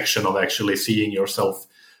longer section of actually seeing yourself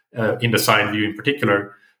in the side view in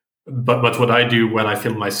particular. But what I do when I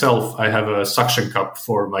film myself, I have a suction cup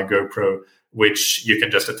for my GoPro, which you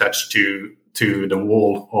can just attach to the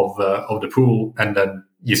wall of the pool, and then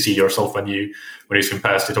you see yourself when you swim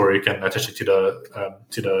past it, or you can attach it to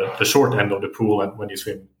the short end of the pool and when you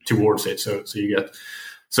swim towards it. So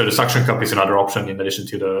the suction cup is another option in addition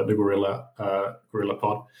to the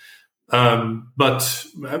GorillaPod.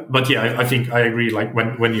 But yeah, I think I agree. Like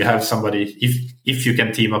when you have somebody, if you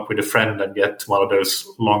can team up with a friend and get one of those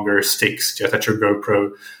longer sticks to attach your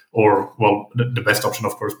GoPro, or the best option,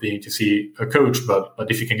 of course, being to see a coach. But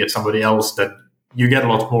if you can get somebody else, then you get a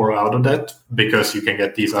lot more out of that, because you can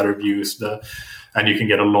get these other views, and you can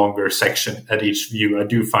get a longer section at each view. I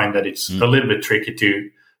do find that it's a little bit tricky to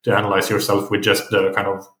analyze yourself with just the kind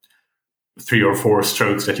of 3 or 4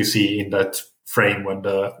 strokes that you see in that frame when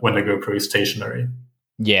the GoPro is stationary.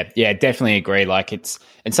 Yeah, definitely agree. Like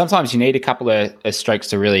and sometimes you need a couple of strokes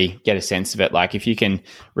to really get a sense of it. Like if you can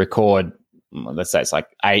record, let's say it's like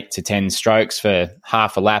 8 to 10 strokes for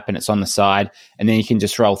half a lap and it's on the side, and then you can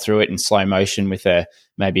just roll through it in slow motion with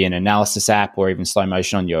maybe an analysis app, or even slow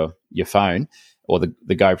motion on your phone or the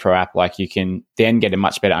GoPro app. Like you can then get a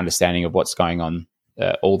much better understanding of what's going on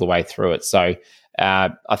all the way through it. So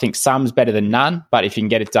I think some's better than none, but if you can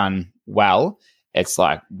get it done well, it's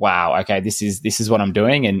like, wow, okay, this is what I'm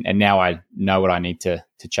doing, and now I know what I need to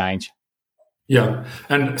change. Yeah.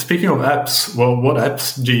 And speaking of apps, well, what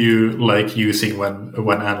apps do you like using when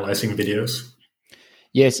analyzing videos?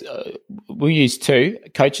 Yes, we use 2.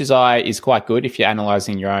 Coach's Eye is quite good if you're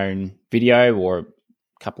analyzing your own video or a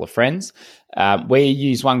couple of friends. We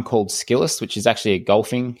use one called Skillest, which is actually a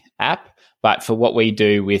golfing app. But for what we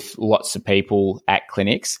do with lots of people at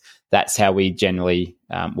clinics, that's how we generally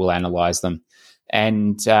will analyze them.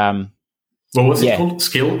 And what was it called?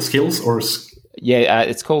 Skills or? Yeah,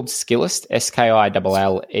 it's called Skillest,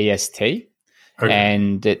 Skillest. Okay.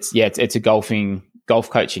 And it's a golf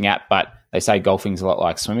coaching app, but they say golfing's a lot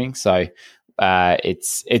like swimming. So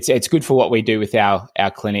it's good for what we do with our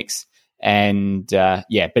clinics. And but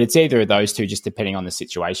it's either of those two, just depending on the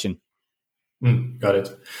situation. Got it.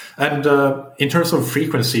 And in terms of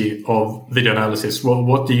frequency of video analysis,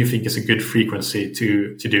 what do you think is a good frequency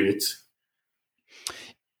to do it?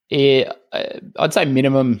 Yeah, I'd say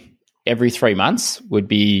minimum every 3 months would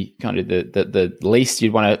be kind of the least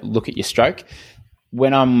you'd want to look at your stroke.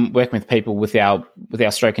 When I'm working with people with our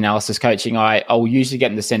stroke analysis coaching, I'll usually get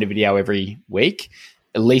them to send a video every week,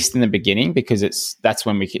 at least in the beginning, because that's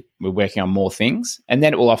when we're working on more things, and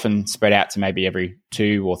then it will often spread out to maybe every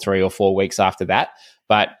 2 or 3 or 4 weeks after that.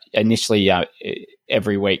 But initially,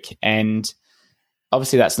 every week, and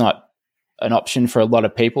obviously that's not an option for a lot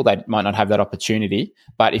of people. They might not have that opportunity.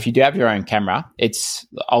 But if you do have your own camera,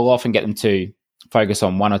 I'll often get them to focus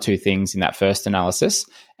on 1 or 2 things in that first analysis,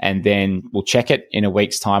 and then we'll check it in a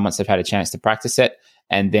week's time once they've had a chance to practice it,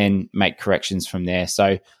 and then make corrections from there. So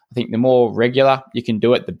I think the more regular you can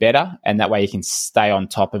do it, the better, and that way you can stay on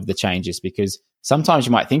top of the changes, because sometimes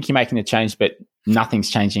you might think you're making a change, but nothing's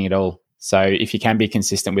changing at all. So if you can be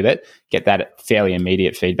consistent with it, get that fairly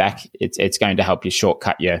immediate feedback, it's going to help you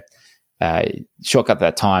shortcut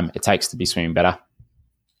that time it takes to be swimming better.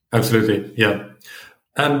 Absolutely, yeah.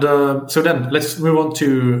 And so then let's move on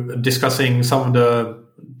to discussing some of the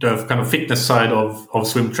kind of fitness side of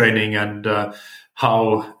swim training, and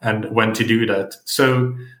how and when to do that.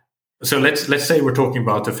 So let's say we're talking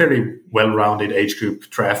about a very well-rounded age group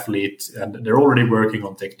triathlete, and they're already working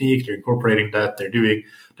on technique. They're incorporating that.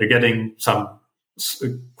 They're getting some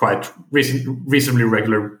quite reasonably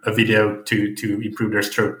regular video to improve their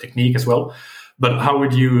stroke technique as well. But how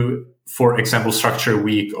would you, for example, structure a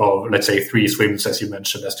week of, let's say, 3 swims, as you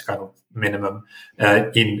mentioned, as the kind of minimum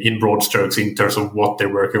in broad strokes in terms of what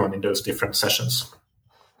they're working on in those different sessions?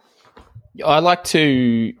 I like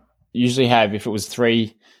to usually have, if it was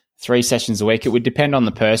three sessions a week, it would depend on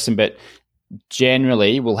the person, but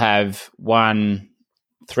generally we'll have one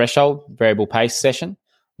threshold variable pace session,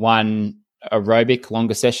 one aerobic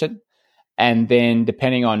longer session, and then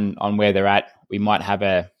depending on where they're at, we might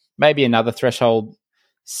have maybe another threshold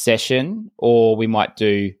session, or we might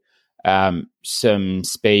do some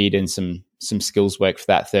speed and some skills work for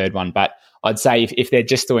that third one. But I'd say if they're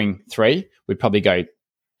just doing 3, we'd probably go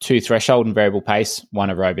 2 threshold and variable pace, 1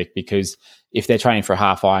 aerobic, because if they're training for a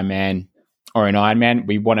half Ironman or an Ironman,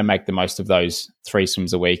 we want to make the most of those 3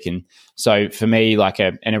 swims a week. And so for me, like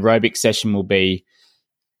an aerobic session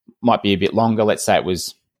might be a bit longer. Let's say it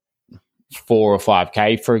was 4 or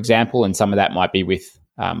 5K, for example, and some of that might be with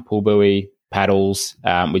pull buoy, paddles.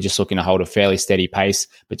 We're just looking to hold a fairly steady pace,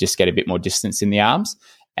 but just get a bit more distance in the arms.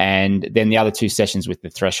 And then the other 2 sessions with the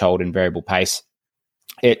threshold and variable pace,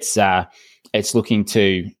 it's looking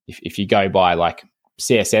to, if you go by like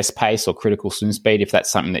CSS pace or critical swim speed, if that's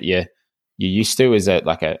something that you're used to as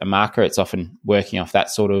a marker, it's often working off that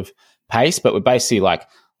sort of pace. But we're basically like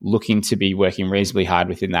looking to be working reasonably hard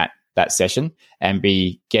within that session and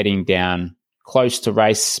be getting down close to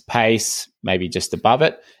race pace, maybe just above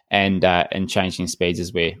it, and changing speeds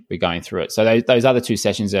as we're going through it. So those other 2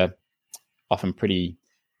 sessions are often pretty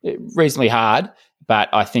reasonably hard, but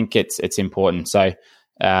I think it's important. So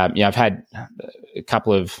I've had a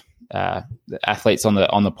couple of athletes on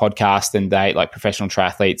the podcast, and they like professional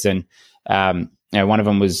triathletes, and one of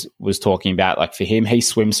them was talking about, like, for him, he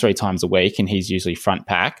swims 3 times a week and he's usually front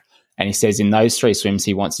pack, and he says in those 3 swims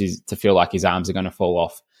he wants to feel like his arms are going to fall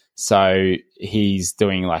off. So he's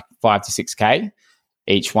doing like 5 to 6K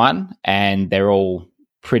each one, and they're all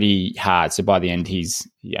pretty hard. So by the end, he's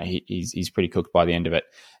pretty cooked by the end of it.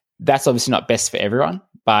 That's obviously not best for everyone,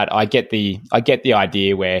 but I get the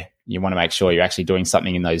idea where you want to make sure you're actually doing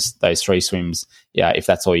something in those 3 swims, if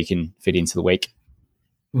that's all you can fit into the week.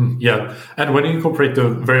 Yeah. And when you incorporate the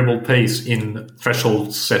variable pace in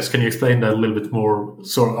threshold sets, can you explain that a little bit more?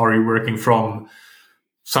 So are you working from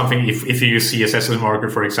something, if you use CSS as a marker,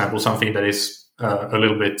 for example, something that is a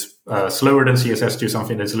little bit slower than CSS to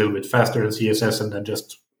something that's a little bit faster than CSS, and then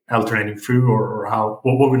just alternating through, or how?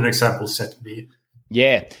 What would an example set be?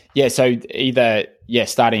 Yeah. So either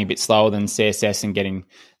starting a bit slower than CSS and getting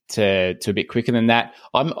to a bit quicker than that.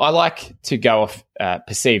 I like to go off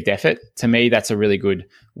perceived effort. To me, that's a really good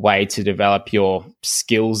way to develop your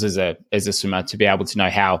skills as a swimmer, to be able to know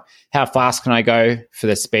how fast can I go for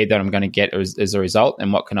the speed that I'm going to get as a result,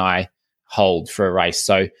 and what can I hold for a race.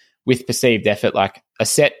 So with perceived effort, like a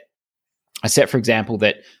set, for example,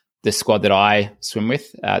 that the squad that I swim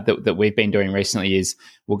with, that we've been doing recently, is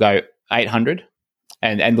we'll go 800,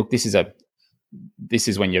 and look, this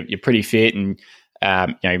is when you're pretty fit and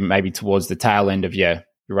maybe towards the tail end of your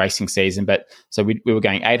racing season. But so we were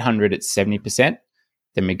going 800 at 70%,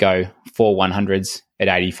 then we go 4 100s at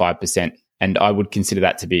 85%, and I would consider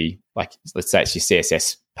that to be, like, let's say it's your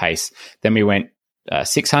CSS pace. Then we went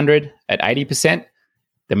 600 at 80%,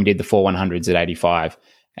 then we did the 4 100s at 85,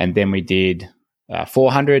 and then we did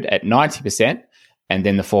 400 at 90%, and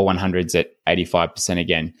then the 4 100s at 85%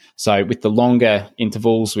 again. So with the longer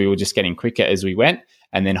intervals, we were just getting quicker as we went,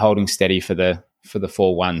 and then holding steady for the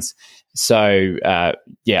 4 1s. So I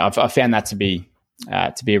found that to be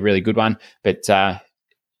a really good one. But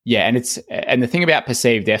and the thing about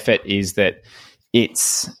perceived effort is that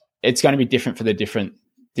it's going to be different for the different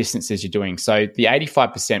distances you're doing. So the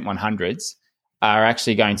 85% 100s are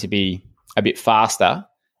actually going to be a bit faster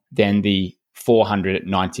than the 400 at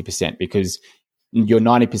 90%, because your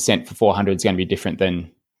 90% for 400 is going to be different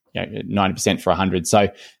than 90% for 100. So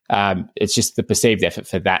it's just the perceived effort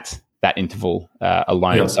for that interval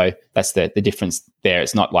alone. Yeah. So that's the difference there.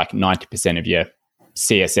 It's not like 90% of your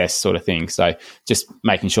CSS sort of thing. So just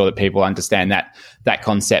making sure that people understand that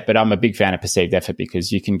concept. But I'm a big fan of perceived effort,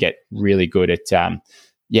 because you can get really good at finding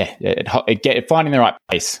the right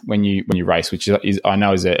pace when you race, which is I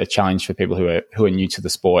know is a challenge for people who are new to the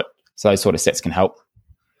sport. So those sort of sets can help.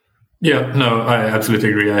 Yeah, no, I absolutely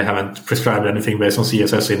agree. I haven't prescribed anything based on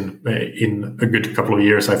CSS in a good couple of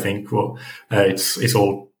years, I think. Well, it's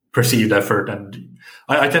all perceived effort, and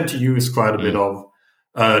I tend to use quite a bit of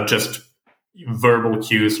just verbal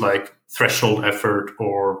cues like threshold effort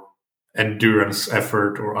or endurance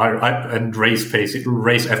effort, and race pace.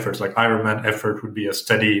 Race efforts like Ironman effort would be a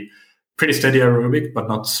pretty steady aerobic, but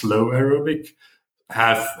not slow aerobic.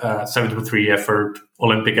 Have 7.3 effort.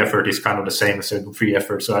 Olympic effort is kind of the same as 7.3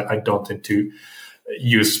 effort, so I don't tend to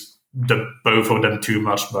use both of them too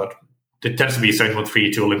much, but it tends to be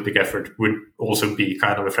 7.3 to Olympic effort would also be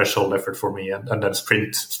kind of a threshold effort for me, and then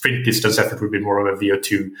sprint distance effort would be more of a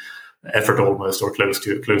VO2 effort almost, or close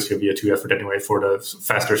to a VO2 effort anyway for the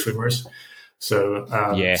faster swimmers. So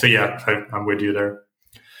I'm with you there.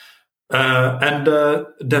 And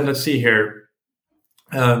then let's see here.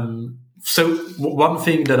 So one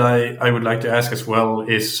thing that I would like to ask as well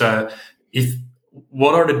is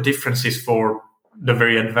what are the differences for the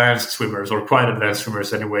very advanced swimmers, or quite advanced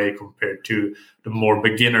swimmers anyway, compared to the more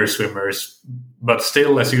beginner swimmers, but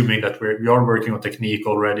still assuming that we are working on technique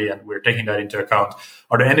already and we're taking that into account.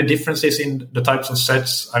 Are there any differences in the types of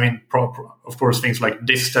sets? I mean, of course, things like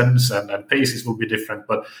distance and paces will be different,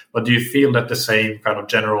 but do you feel that the same kind of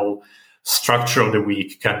general structure of the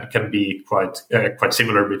week can be quite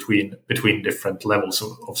similar between different levels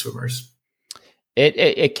of swimmers?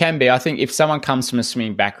 It can be. I think if someone comes from a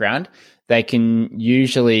swimming background, they can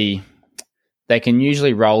usually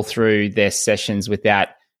roll through their sessions without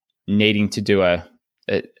needing to do a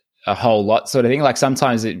whole lot sort of thing. Like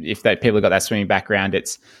sometimes if people have got that swimming background,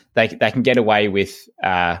 they can get away with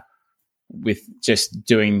just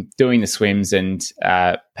doing the swims and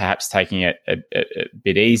perhaps taking it a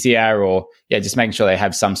bit easier, or just making sure they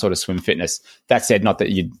have some sort of swim fitness. That said, not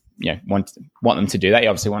that you want them to do that. You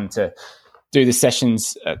obviously want them to do the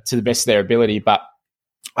sessions to the best of their ability, but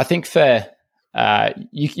I think for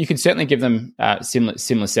you can certainly give them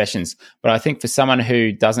similar sessions, but I think for someone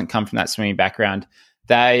who doesn't come from that swimming background,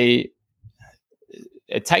 it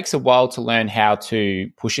takes a while to learn how to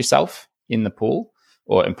push yourself in the pool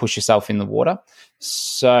and push yourself in the water.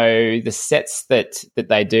 So the sets that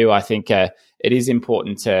they do, I think it is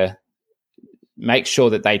important to make sure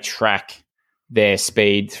that they track their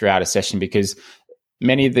speed throughout a session, because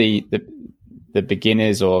many of the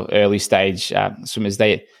beginners or early stage swimmers,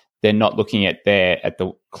 they're not looking at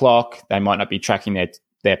the clock. They might not be tracking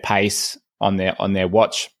their pace on their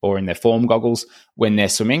watch or in their form goggles when they're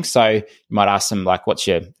swimming. So you might ask them, like, what's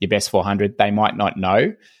your best 400? They might not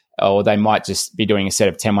know, or they might just be doing a set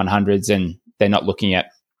of 10 100s and they're not looking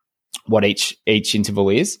at what each interval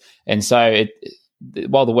is. And so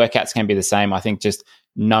while the workouts can be the same, I think just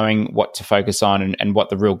knowing what to focus on and what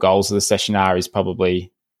the real goals of the session are is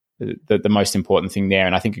probably the most important thing there.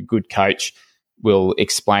 And I think a good coach will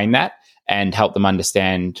explain that and help them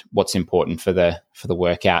understand what's important for the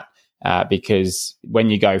workout. Because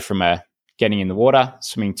when you go from getting in the water,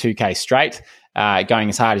 swimming 2K straight, going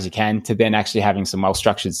as hard as you can, to then actually having some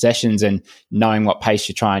well-structured sessions and knowing what pace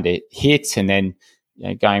you're trying to hit, and then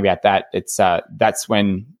going about that, that's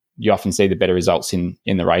when you often see the better results in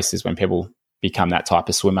the races, when people become that type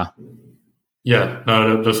of swimmer. Yeah,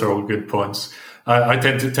 no, those are all good points. I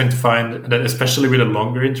tend to find that, especially with the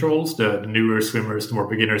longer intervals, the newer swimmers, the more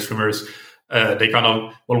beginner swimmers, they kind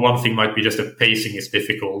of, one thing might be just the pacing is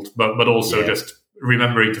difficult, but also just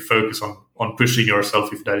remembering to focus on pushing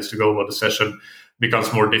yourself, if that is the goal of the session,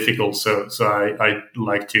 becomes more difficult. So I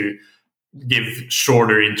like to give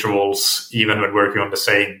shorter intervals even when working on the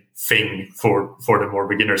same thing for the more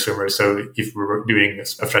beginner swimmers. So if we're doing a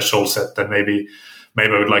threshold set, then maybe I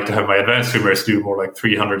would like to have my advanced swimmers do more like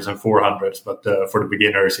 300s and 400s, but for the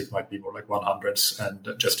beginners, it might be more like 100s,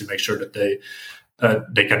 and just to make sure that they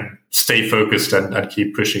can stay focused and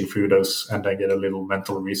keep pushing through those, and then get a little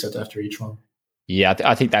mental reset after each one. Yeah,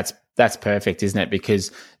 I think that's perfect, isn't it? Because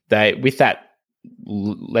with that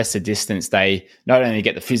lesser distance, they not only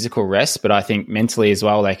get the physical rest, but I think mentally as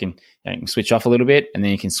well, they can switch off a little bit, and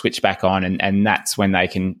then you can switch back on, and that's when they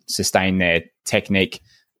can sustain their technique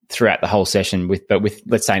throughout the whole session. With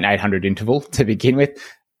let's say an 800 interval to begin with,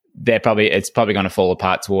 it's probably going to fall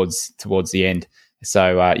apart towards the end.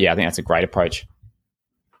 So I think that's a great approach.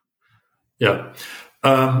 Yeah,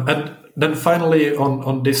 and then finally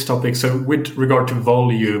on this topic, so with regard to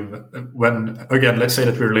volume, when again, let's say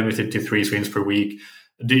that we're limited to 3 swims per week,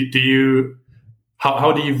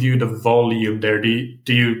 how do you view the volume there? Do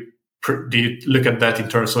you look at that in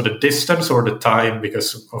terms of the distance or the time?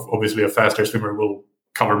 Because obviously a faster swimmer will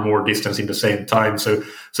cover more distance in the same time. So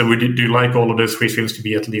do you like all of those 3 swims to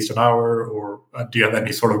be at least an hour, or do you have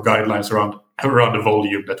any sort of guidelines around the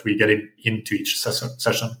volume that we get into each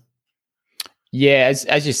session? Yeah,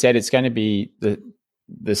 as you said, it's going to be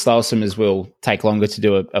the slower swimmers will take longer to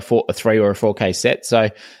do a 3 or a 4K set. So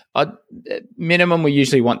minimum, we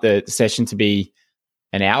usually want the session to be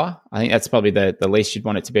an hour. I think that's probably the least you'd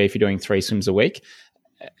want it to be if you're doing 3 swims a week.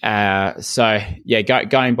 So yeah,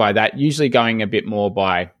 going by that, usually going a bit more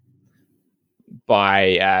by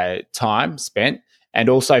time spent, and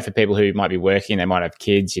also for people who might be working, they might have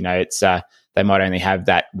kids. It's they might only have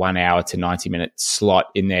that 1 hour to 90-minute slot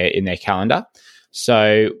in their calendar.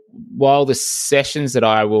 So while the sessions that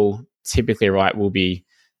I will typically write will be,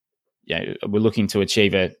 we're looking to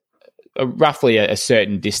achieve a roughly a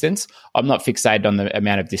certain distance. I'm not fixated on the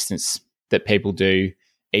amount of distance that people do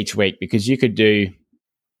each week, because you could do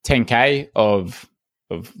 10K of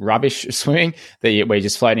rubbish swimming where you're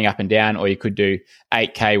just floating up and down, or you could do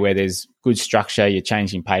 8K where there's good structure, you're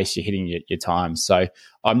changing pace, you're hitting your times. So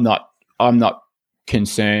I'm not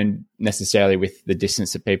concerned necessarily with the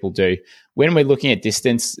distance that people do. When we're looking at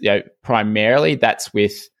distance, primarily that's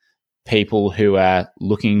with people who are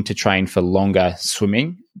looking to train for longer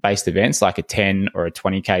swimming based events, like a 10 or a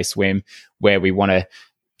 20K swim, where we want to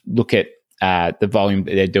look at the volume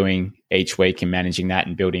that they're doing each week and managing that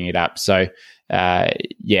and building it up. So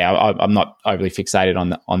I'm not overly fixated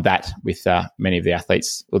on that with many of the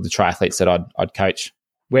athletes or the triathletes that I'd coach.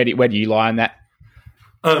 Where do you lie on that?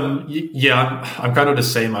 I'm kind of the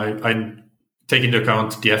same. I take into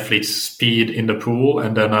account the athlete's speed in the pool,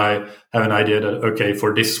 and then I have an idea that, okay,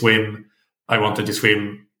 for this swim, I wanted to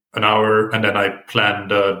swim an hour, and then I plan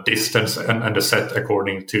the distance and the set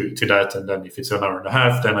according to that. And then if it's an hour and a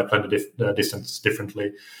half, then I plan the distance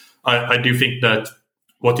differently. I do think that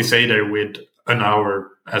what you say there with an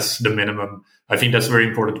hour as the minimum, I think that's a very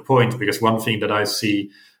important point, because one thing that I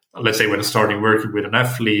see, let's say when starting working with an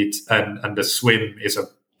athlete and the swim is a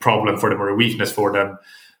problem for them or a weakness for them,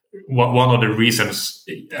 one of the reasons,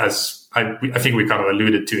 as I think we kind of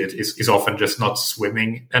alluded to it, is often just not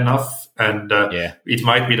swimming enough. And it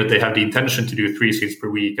might be that they have the intention to do 3 swims per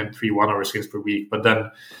week and 3 1-hour swims per week, but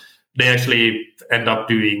then they actually end up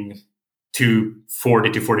doing 2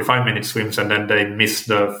 40 to 45 minute swims, and then they miss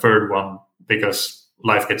the third one because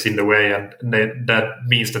life gets in the way, and that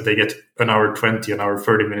means that they get an hour 20, an hour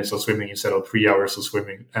 30 minutes of swimming instead of 3 hours of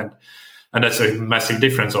swimming, and that's a massive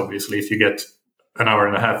difference, obviously, if you get an hour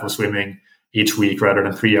and a half of swimming each week rather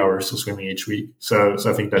than 3 hours of swimming each week. So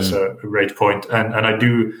I think that's a great point. And I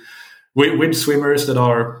do with swimmers that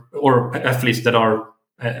are, or athletes that are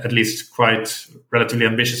at least quite relatively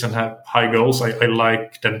ambitious and have high goals, I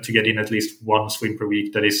like them to get in at least one swim per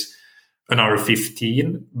week that is an hour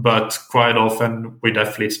 15. But quite often with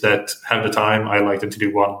athletes that have the time, I like them to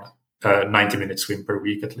do one 90-minute swim per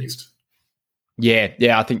week at least.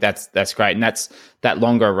 Yeah, I think that's great, and that's that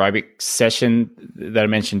longer aerobic session that I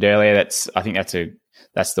mentioned earlier. I think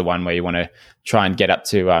that's the one where you want to try and get up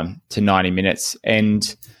to 90 minutes,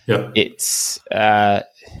 and it's I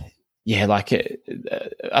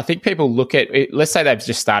think people look at it, let's say they've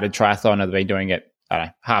just started triathlon or they've been doing it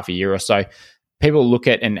half a year or so. People look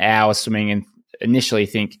at an hour swimming and initially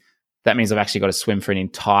think that means I've actually got to swim for an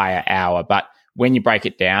entire hour, but when you break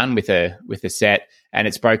it down with a set, and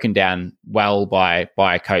it's broken down well by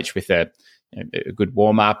a coach with a good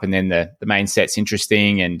warm up, and then the main set's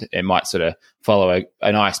interesting and it might sort of follow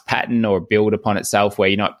a nice pattern or build upon itself where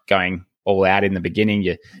you're not going all out in the beginning,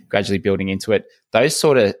 you're gradually building into it. Those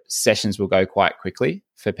sort of sessions will go quite quickly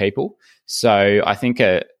for people. So I think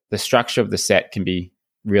the structure of the set can be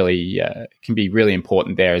really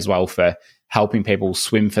important there as well for helping people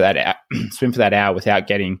swim for that hour without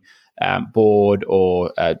getting bored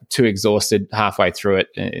or too exhausted halfway through it,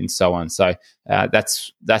 and so on. So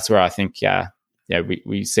that's where I think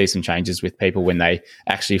we see some changes with people when they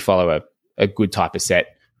actually follow a good type of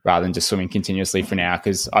set rather than just swimming continuously for an hour,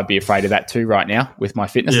 because I'd be afraid of that too right now with my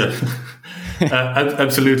fitness. Yeah,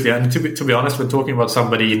 absolutely. And to be honest, when talking about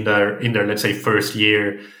somebody in their let's say first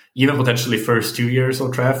year, even potentially first 2 years of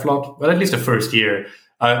triathlon, but at least the first year,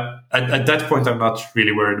 at that point, I'm not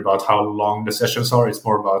really worried about how long the sessions are. It's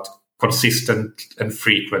more about consistent and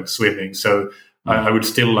frequent swimming. So I would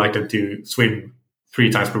still like them to swim 3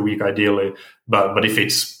 times per week, ideally. But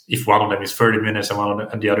if one of them is 30 minutes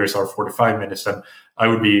and the others are 45 minutes, then I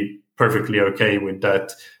would be perfectly okay with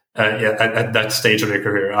that. At that stage of their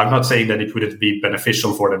career, I'm not saying that it wouldn't be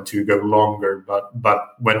beneficial for them to go longer, but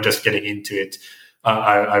when just getting into it,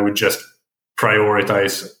 I would just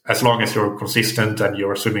prioritize, as long as you're consistent and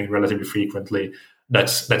you're swimming relatively frequently,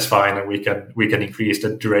 that's fine, and we can increase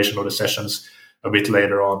the duration of the sessions a bit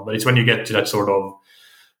later on. But it's when you get to that sort of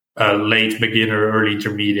late beginner, early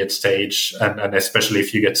intermediate stage, and especially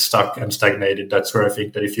if you get stuck and stagnated, that's where I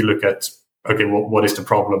think that if you look at, okay, what is the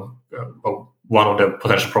problem? One of the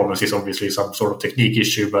potential problems is obviously some sort of technique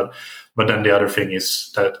issue, but then the other thing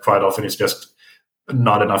is that quite often it's just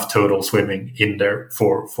not enough total swimming in there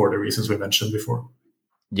for the reasons we mentioned before.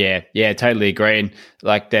 Yeah, totally agree. And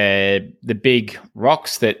like the big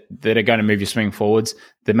rocks that are going to move your swimming forwards,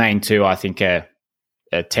 the main two, I think, are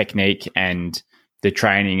technique and the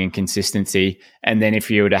training and consistency. And then if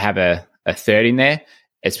you were to have a third in there,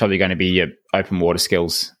 it's probably going to be your open water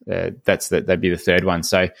skills. That'd be the third one.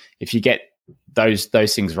 So if you get those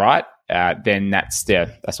things right, then that's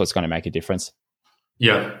what's going to make a difference.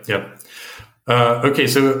 Yeah. Okay,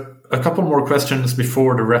 so a couple more questions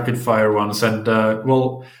before the rapid fire ones. And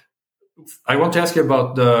well, I want to ask you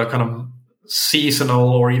about the kind of seasonal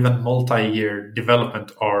or even multi-year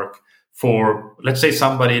development arc for, let's say,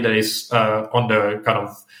 somebody that is on the kind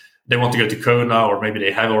of, they want to go to Kona, or maybe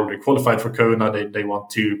they have already qualified for Kona. They want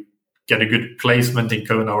to get a good placement in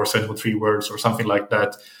Kona or 7.3 Worlds or something like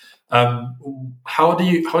that. How do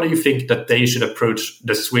you think that they should approach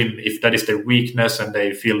the swim if that is their weakness and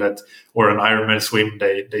they feel that, or an Ironman swim,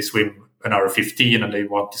 they swim an hour 15 and they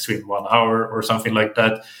want to swim 1 hour or something like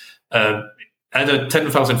that? At a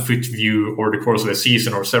 10,000 foot view or the course of a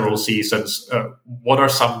season or several seasons, what are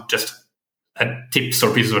some just tips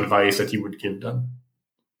or pieces of advice that you would give them?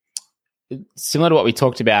 Similar to what we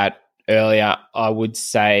talked about earlier, I would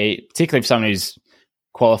say, particularly for someone who's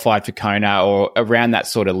qualified for Kona or around that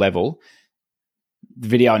sort of level,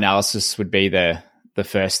 video analysis would be the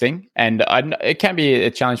first thing. And it can be a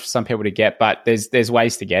challenge for some people to get, but there's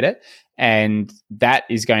ways to get it. And that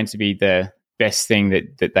is going to be the best thing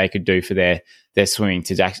that they could do for their swimming,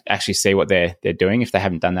 to actually see what they're doing if they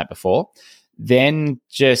haven't done that before. Then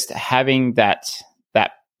just having that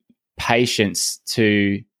patience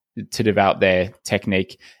to develop their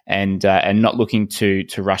technique and not looking to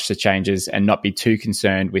rush the changes and not be too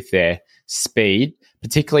concerned with their speed,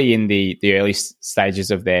 particularly in the early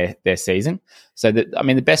stages of their season. So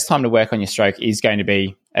the best time to work on your stroke is going to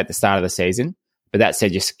be at the start of the season. But that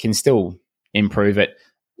said, you can still improve it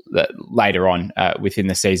later on within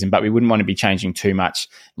the season. But we wouldn't want to be changing too much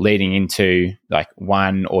leading into like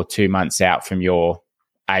 1 or 2 months out from your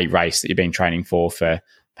A race that you've been training for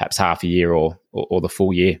perhaps half a year or the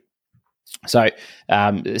full year. So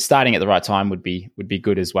starting at the right time would be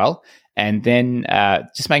good as well. And then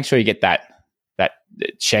just making sure you get that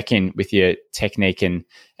check-in with your technique and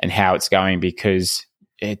how it's going, because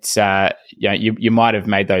it's you might have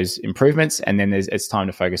made those improvements and then it's time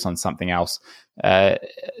to focus on something else.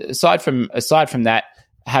 Aside from that,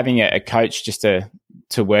 having a coach just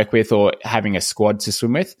to work with or having a squad to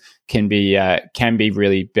swim with can be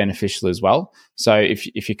really beneficial as well. So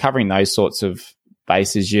if you're covering those sorts of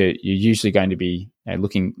bases, you're usually going to be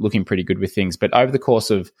looking pretty good with things. But over the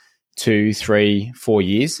course of 2, 3, 4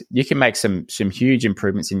 years, you can make some huge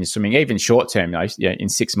improvements in your swimming. Even short term, in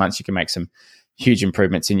 6 months, you can make some huge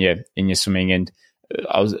improvements in your swimming. And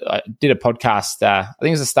I did a podcast. I think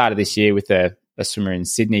it was the start of this year with a swimmer in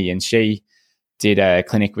Sydney, and she did a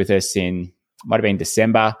clinic with us might have been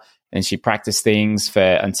December, and she practiced things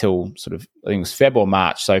until sort of, I think it was Feb or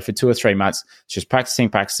March. So for 2 or 3 months, she was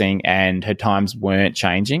practicing, and her times weren't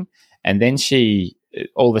changing. And then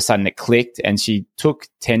all of a sudden it clicked, and she took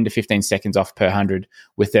 10 to 15 seconds off per 100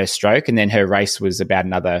 with her stroke. And then her race was about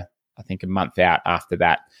another, I think, a month out after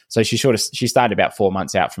that. So she started about 4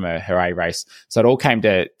 months out from her A race. So it all came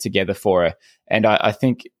together for her. And I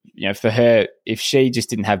think, for her, if she just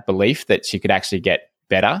didn't have belief that she could actually get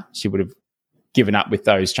better, she would have given up with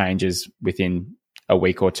those changes within a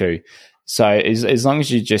week or two. So as long as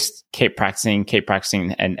you just keep practicing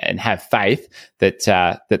and have faith that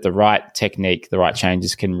the right technique, the right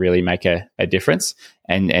changes can really make a difference,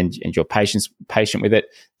 and you're patient with it,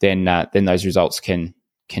 then those results can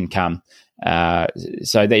come.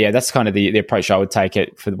 So that's kind of the approach I would take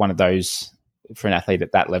it for one of those, for an athlete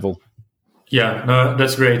at that level. Yeah, no,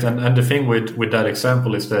 that's great. And the thing with that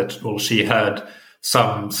example is that, well, she had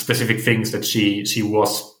some specific things that she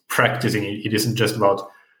was practicing. It isn't just about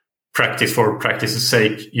practice for practice's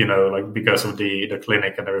sake, like because of the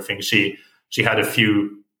clinic and everything. She had a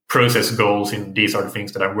few process goals in, these are the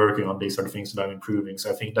things that I'm working on, these are the things that I'm improving.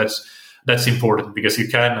 So I think that's important, because you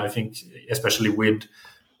can, I think, especially with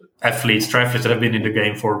triathletes that have been in the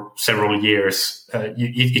game for several years,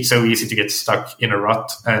 it's so easy to get stuck in a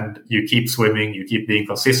rut, and you keep swimming, you keep being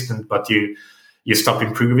consistent, but you stop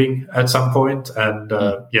improving at some point. And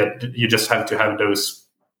you just have to have those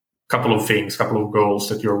couple of goals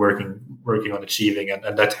that you're working on achieving,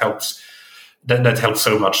 and that helps. That helps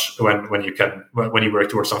so much when you work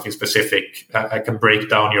towards something specific. I can break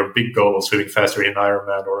down your big goal, swimming faster in an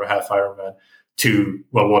Ironman or a half Ironman, to,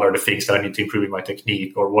 well, what are the things that I need to improve in my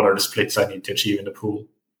technique, or what are the splits I need to achieve in the pool.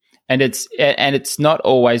 And it's not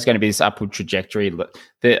always going to be this upward trajectory.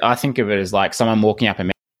 I think of it as like someone walking up a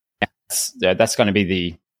mountain. That's going to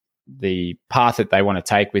be the path that they want to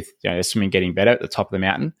take with their swimming getting better at the top of the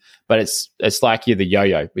mountain. But it's like you're the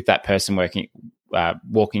yo-yo with that person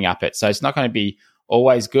walking up it. So it's not going to be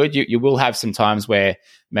always good. You will have some times where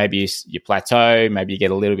maybe you plateau, maybe you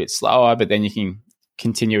get a little bit slower, but then you can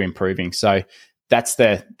continue improving. So that's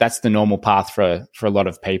the normal path for a lot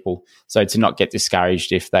of people. So to not get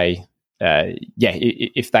discouraged if they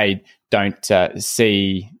don't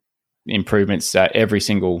see improvements every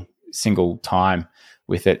single single time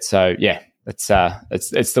with it. So yeah, it's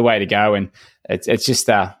the way to go, and it's just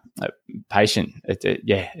patient.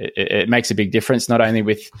 It makes a big difference, not only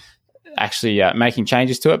with actually making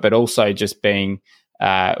changes to it, but also just being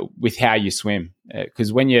with how you swim.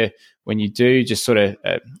 Because when you do just sort of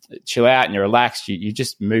chill out and you're relaxed, you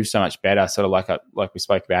just move so much better. Sort of like we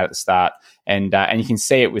spoke about at the start, and you can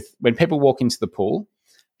see it with when people walk into the pool.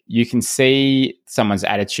 You can see someone's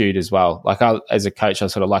attitude as well. Like as a coach, I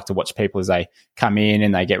sort of like to watch people as they come in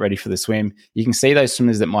and they get ready for the swim. You can see those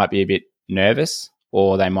swimmers that might be a bit nervous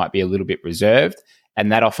or they might be a little bit reserved,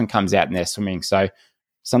 and that often comes out in their swimming. So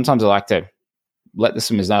sometimes I like to let the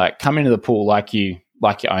swimmers know, like, come into the pool like you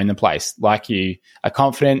own the place, like you are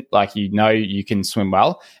confident, like you know you can swim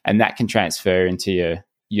well, and that can transfer into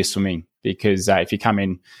your swimming. Because if you come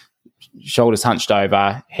in shoulders hunched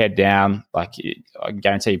over, head down, like I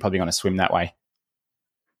guarantee you're probably going to swim that way.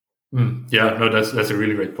 Yeah, no, that's a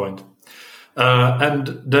really great point.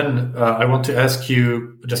 And then I want to ask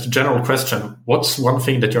you just a general question. What's one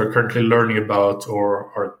thing that you're currently learning about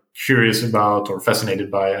or are curious about or fascinated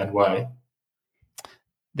by, and why?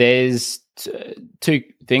 There's two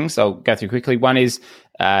things I'll go through quickly. One is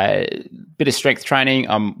a bit of strength training.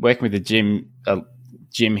 I'm working with a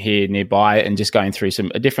gym here nearby and just going through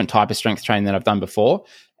a different type of strength training than I've done before.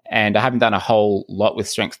 And I haven't done a whole lot with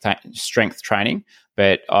strength training,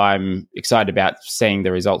 but I'm excited about seeing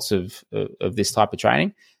the results of this type of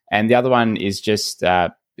training. And the other one is just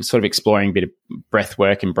sort of exploring a bit of breath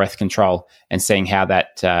work and breath control and seeing how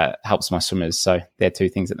that helps my swimmers. So they're two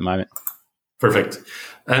things at the moment. Perfect.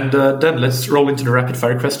 And then let's roll into the rapid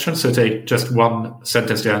fire questions. So take just one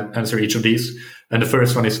sentence to answer each of these. And the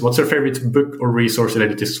first one is, what's your favorite book or resource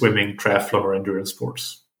related to swimming, triathlon, or endurance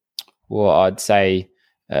sports? Well, I'd say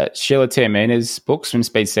Sheila Tiamina's book, Swim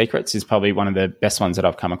Speed Secrets, is probably one of the best ones that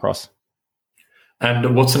I've come across.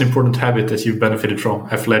 And what's an important habit that you've benefited from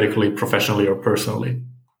athletically, professionally, or personally?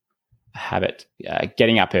 Habit,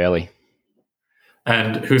 getting up early.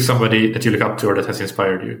 And who's somebody that you look up to or that has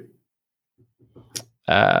inspired you?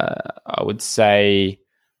 I would say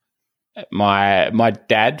my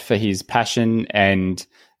dad, for his passion and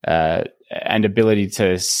ability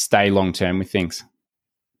to stay long term with things.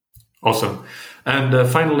 Awesome. And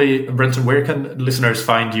finally, Brenton, where can listeners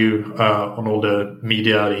find you on all the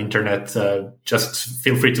media, the internet? Just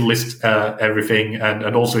feel free to list everything.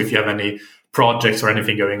 And also, if you have any projects or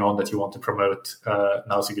anything going on that you want to promote,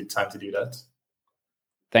 now's a good time to do that.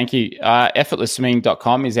 Thank you.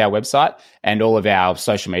 Effortlessswimming.com is our website, and all of our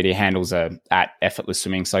social media handles are at Effortless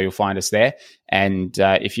Swimming, so you'll find us there. And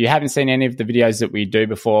if you haven't seen any of the videos that we do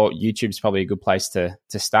before, YouTube's probably a good place to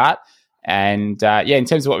start. And in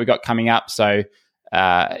terms of what we've got coming up, so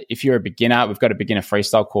if you're a beginner, we've got a beginner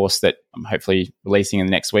freestyle course that I'm hopefully releasing in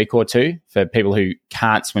the next week or two for people who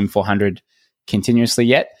can't swim 400 continuously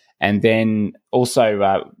yet. And then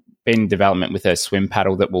also been in development with a swim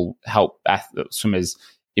paddle that will help swimmers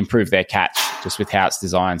improve their catch just with how it's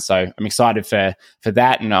designed. So I'm excited for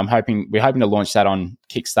that, and we're hoping to launch that on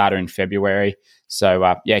Kickstarter in February.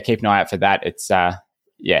 So keep an eye out for that. It's I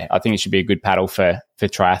think it should be a good paddle for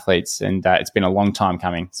triathletes, and it's been a long time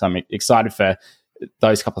coming. So I'm excited for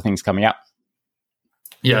those couple of things coming up.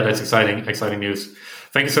 Yeah, that's exciting news.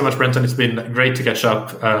 Thank you so much, Brenton. It's been great to catch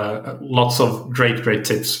up. Lots of great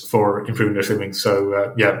tips for improving your swimming.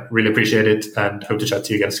 So really appreciate it, and hope to chat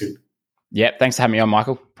to you again soon. Yeah, thanks for having me on,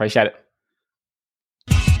 Michael. Appreciate it.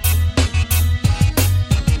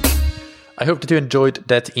 I hope that you enjoyed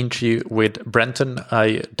that interview with Brenton.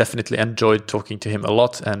 I definitely enjoyed talking to him a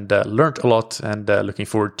lot and learned a lot, and looking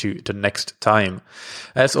forward to the next time.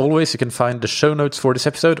 As always, you can find the show notes for this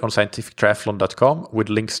episode on scientifictriathlon.com with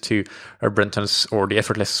links to Brenton's or the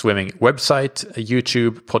Effortless Swimming website,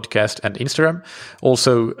 YouTube, podcast, and Instagram.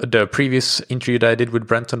 Also, the previous interview that I did with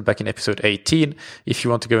Brenton back in episode 18, if you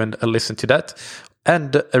want to go and listen to that.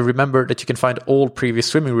 And remember that you can find all previous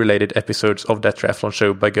swimming-related episodes of That Triathlon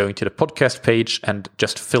Show by going to the podcast page and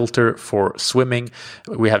just filter for swimming.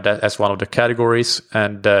 We have that as one of the categories,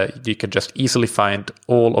 and you can just easily find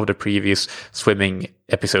all of the previous swimming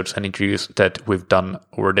episodes and interviews that we've done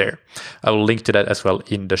over there. I will link to that as well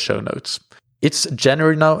in the show notes. It's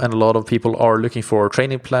January now, and a lot of people are looking for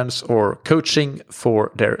training plans or coaching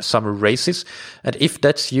for their summer races. And if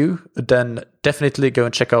that's you, then definitely go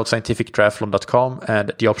and check out scientifictriathlon.com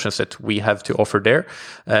and the options that we have to offer there.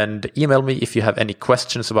 And email me if you have any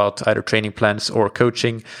questions about either training plans or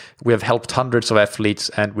coaching. We have helped hundreds of athletes,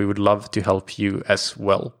 and we would love to help you as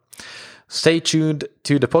well. Stay tuned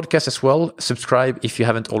to the podcast as well. Subscribe if you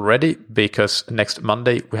haven't already, because next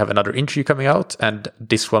Monday we have another interview coming out, and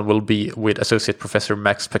this one will be with Associate Professor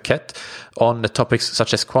Max Paquette on the topics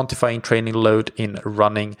such as quantifying training load in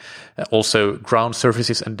running, also ground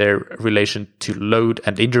surfaces and their relation to load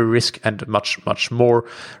and injury risk, and much, much more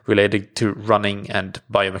related to running and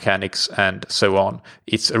biomechanics and so on.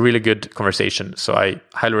 It's a really good conversation, so I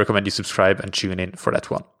highly recommend you subscribe and tune in for that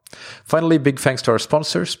one. Finally, big thanks to our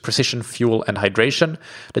sponsors, Precision Fuel and Hydration,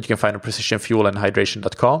 that you can find on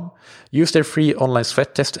precisionfuelandhydration.com. Use their free online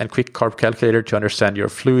sweat test and quick carb calculator to understand your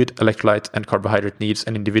fluid, electrolyte, and carbohydrate needs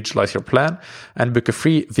and individualize your plan, and book a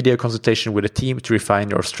free video consultation with a team to refine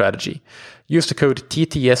your strategy. Use the code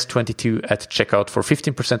TTS22 at checkout for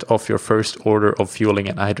 15% off your first order of fueling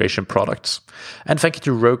and hydration products. And thank you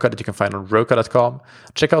to Roka, that you can find on Roka.com.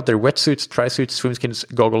 Check out their wetsuits, tri-suits, swimskins,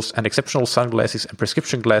 goggles, and exceptional sunglasses and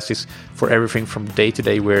prescription glasses for everything from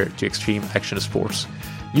day-to-day wear to extreme action sports.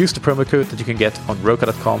 Use the promo code that you can get on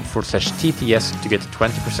Roka.com/TTS to get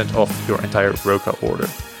 20% off your entire Roka order.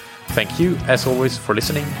 Thank you, as always, for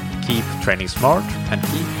listening. Keep training smart and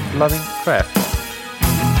keep loving triathlon.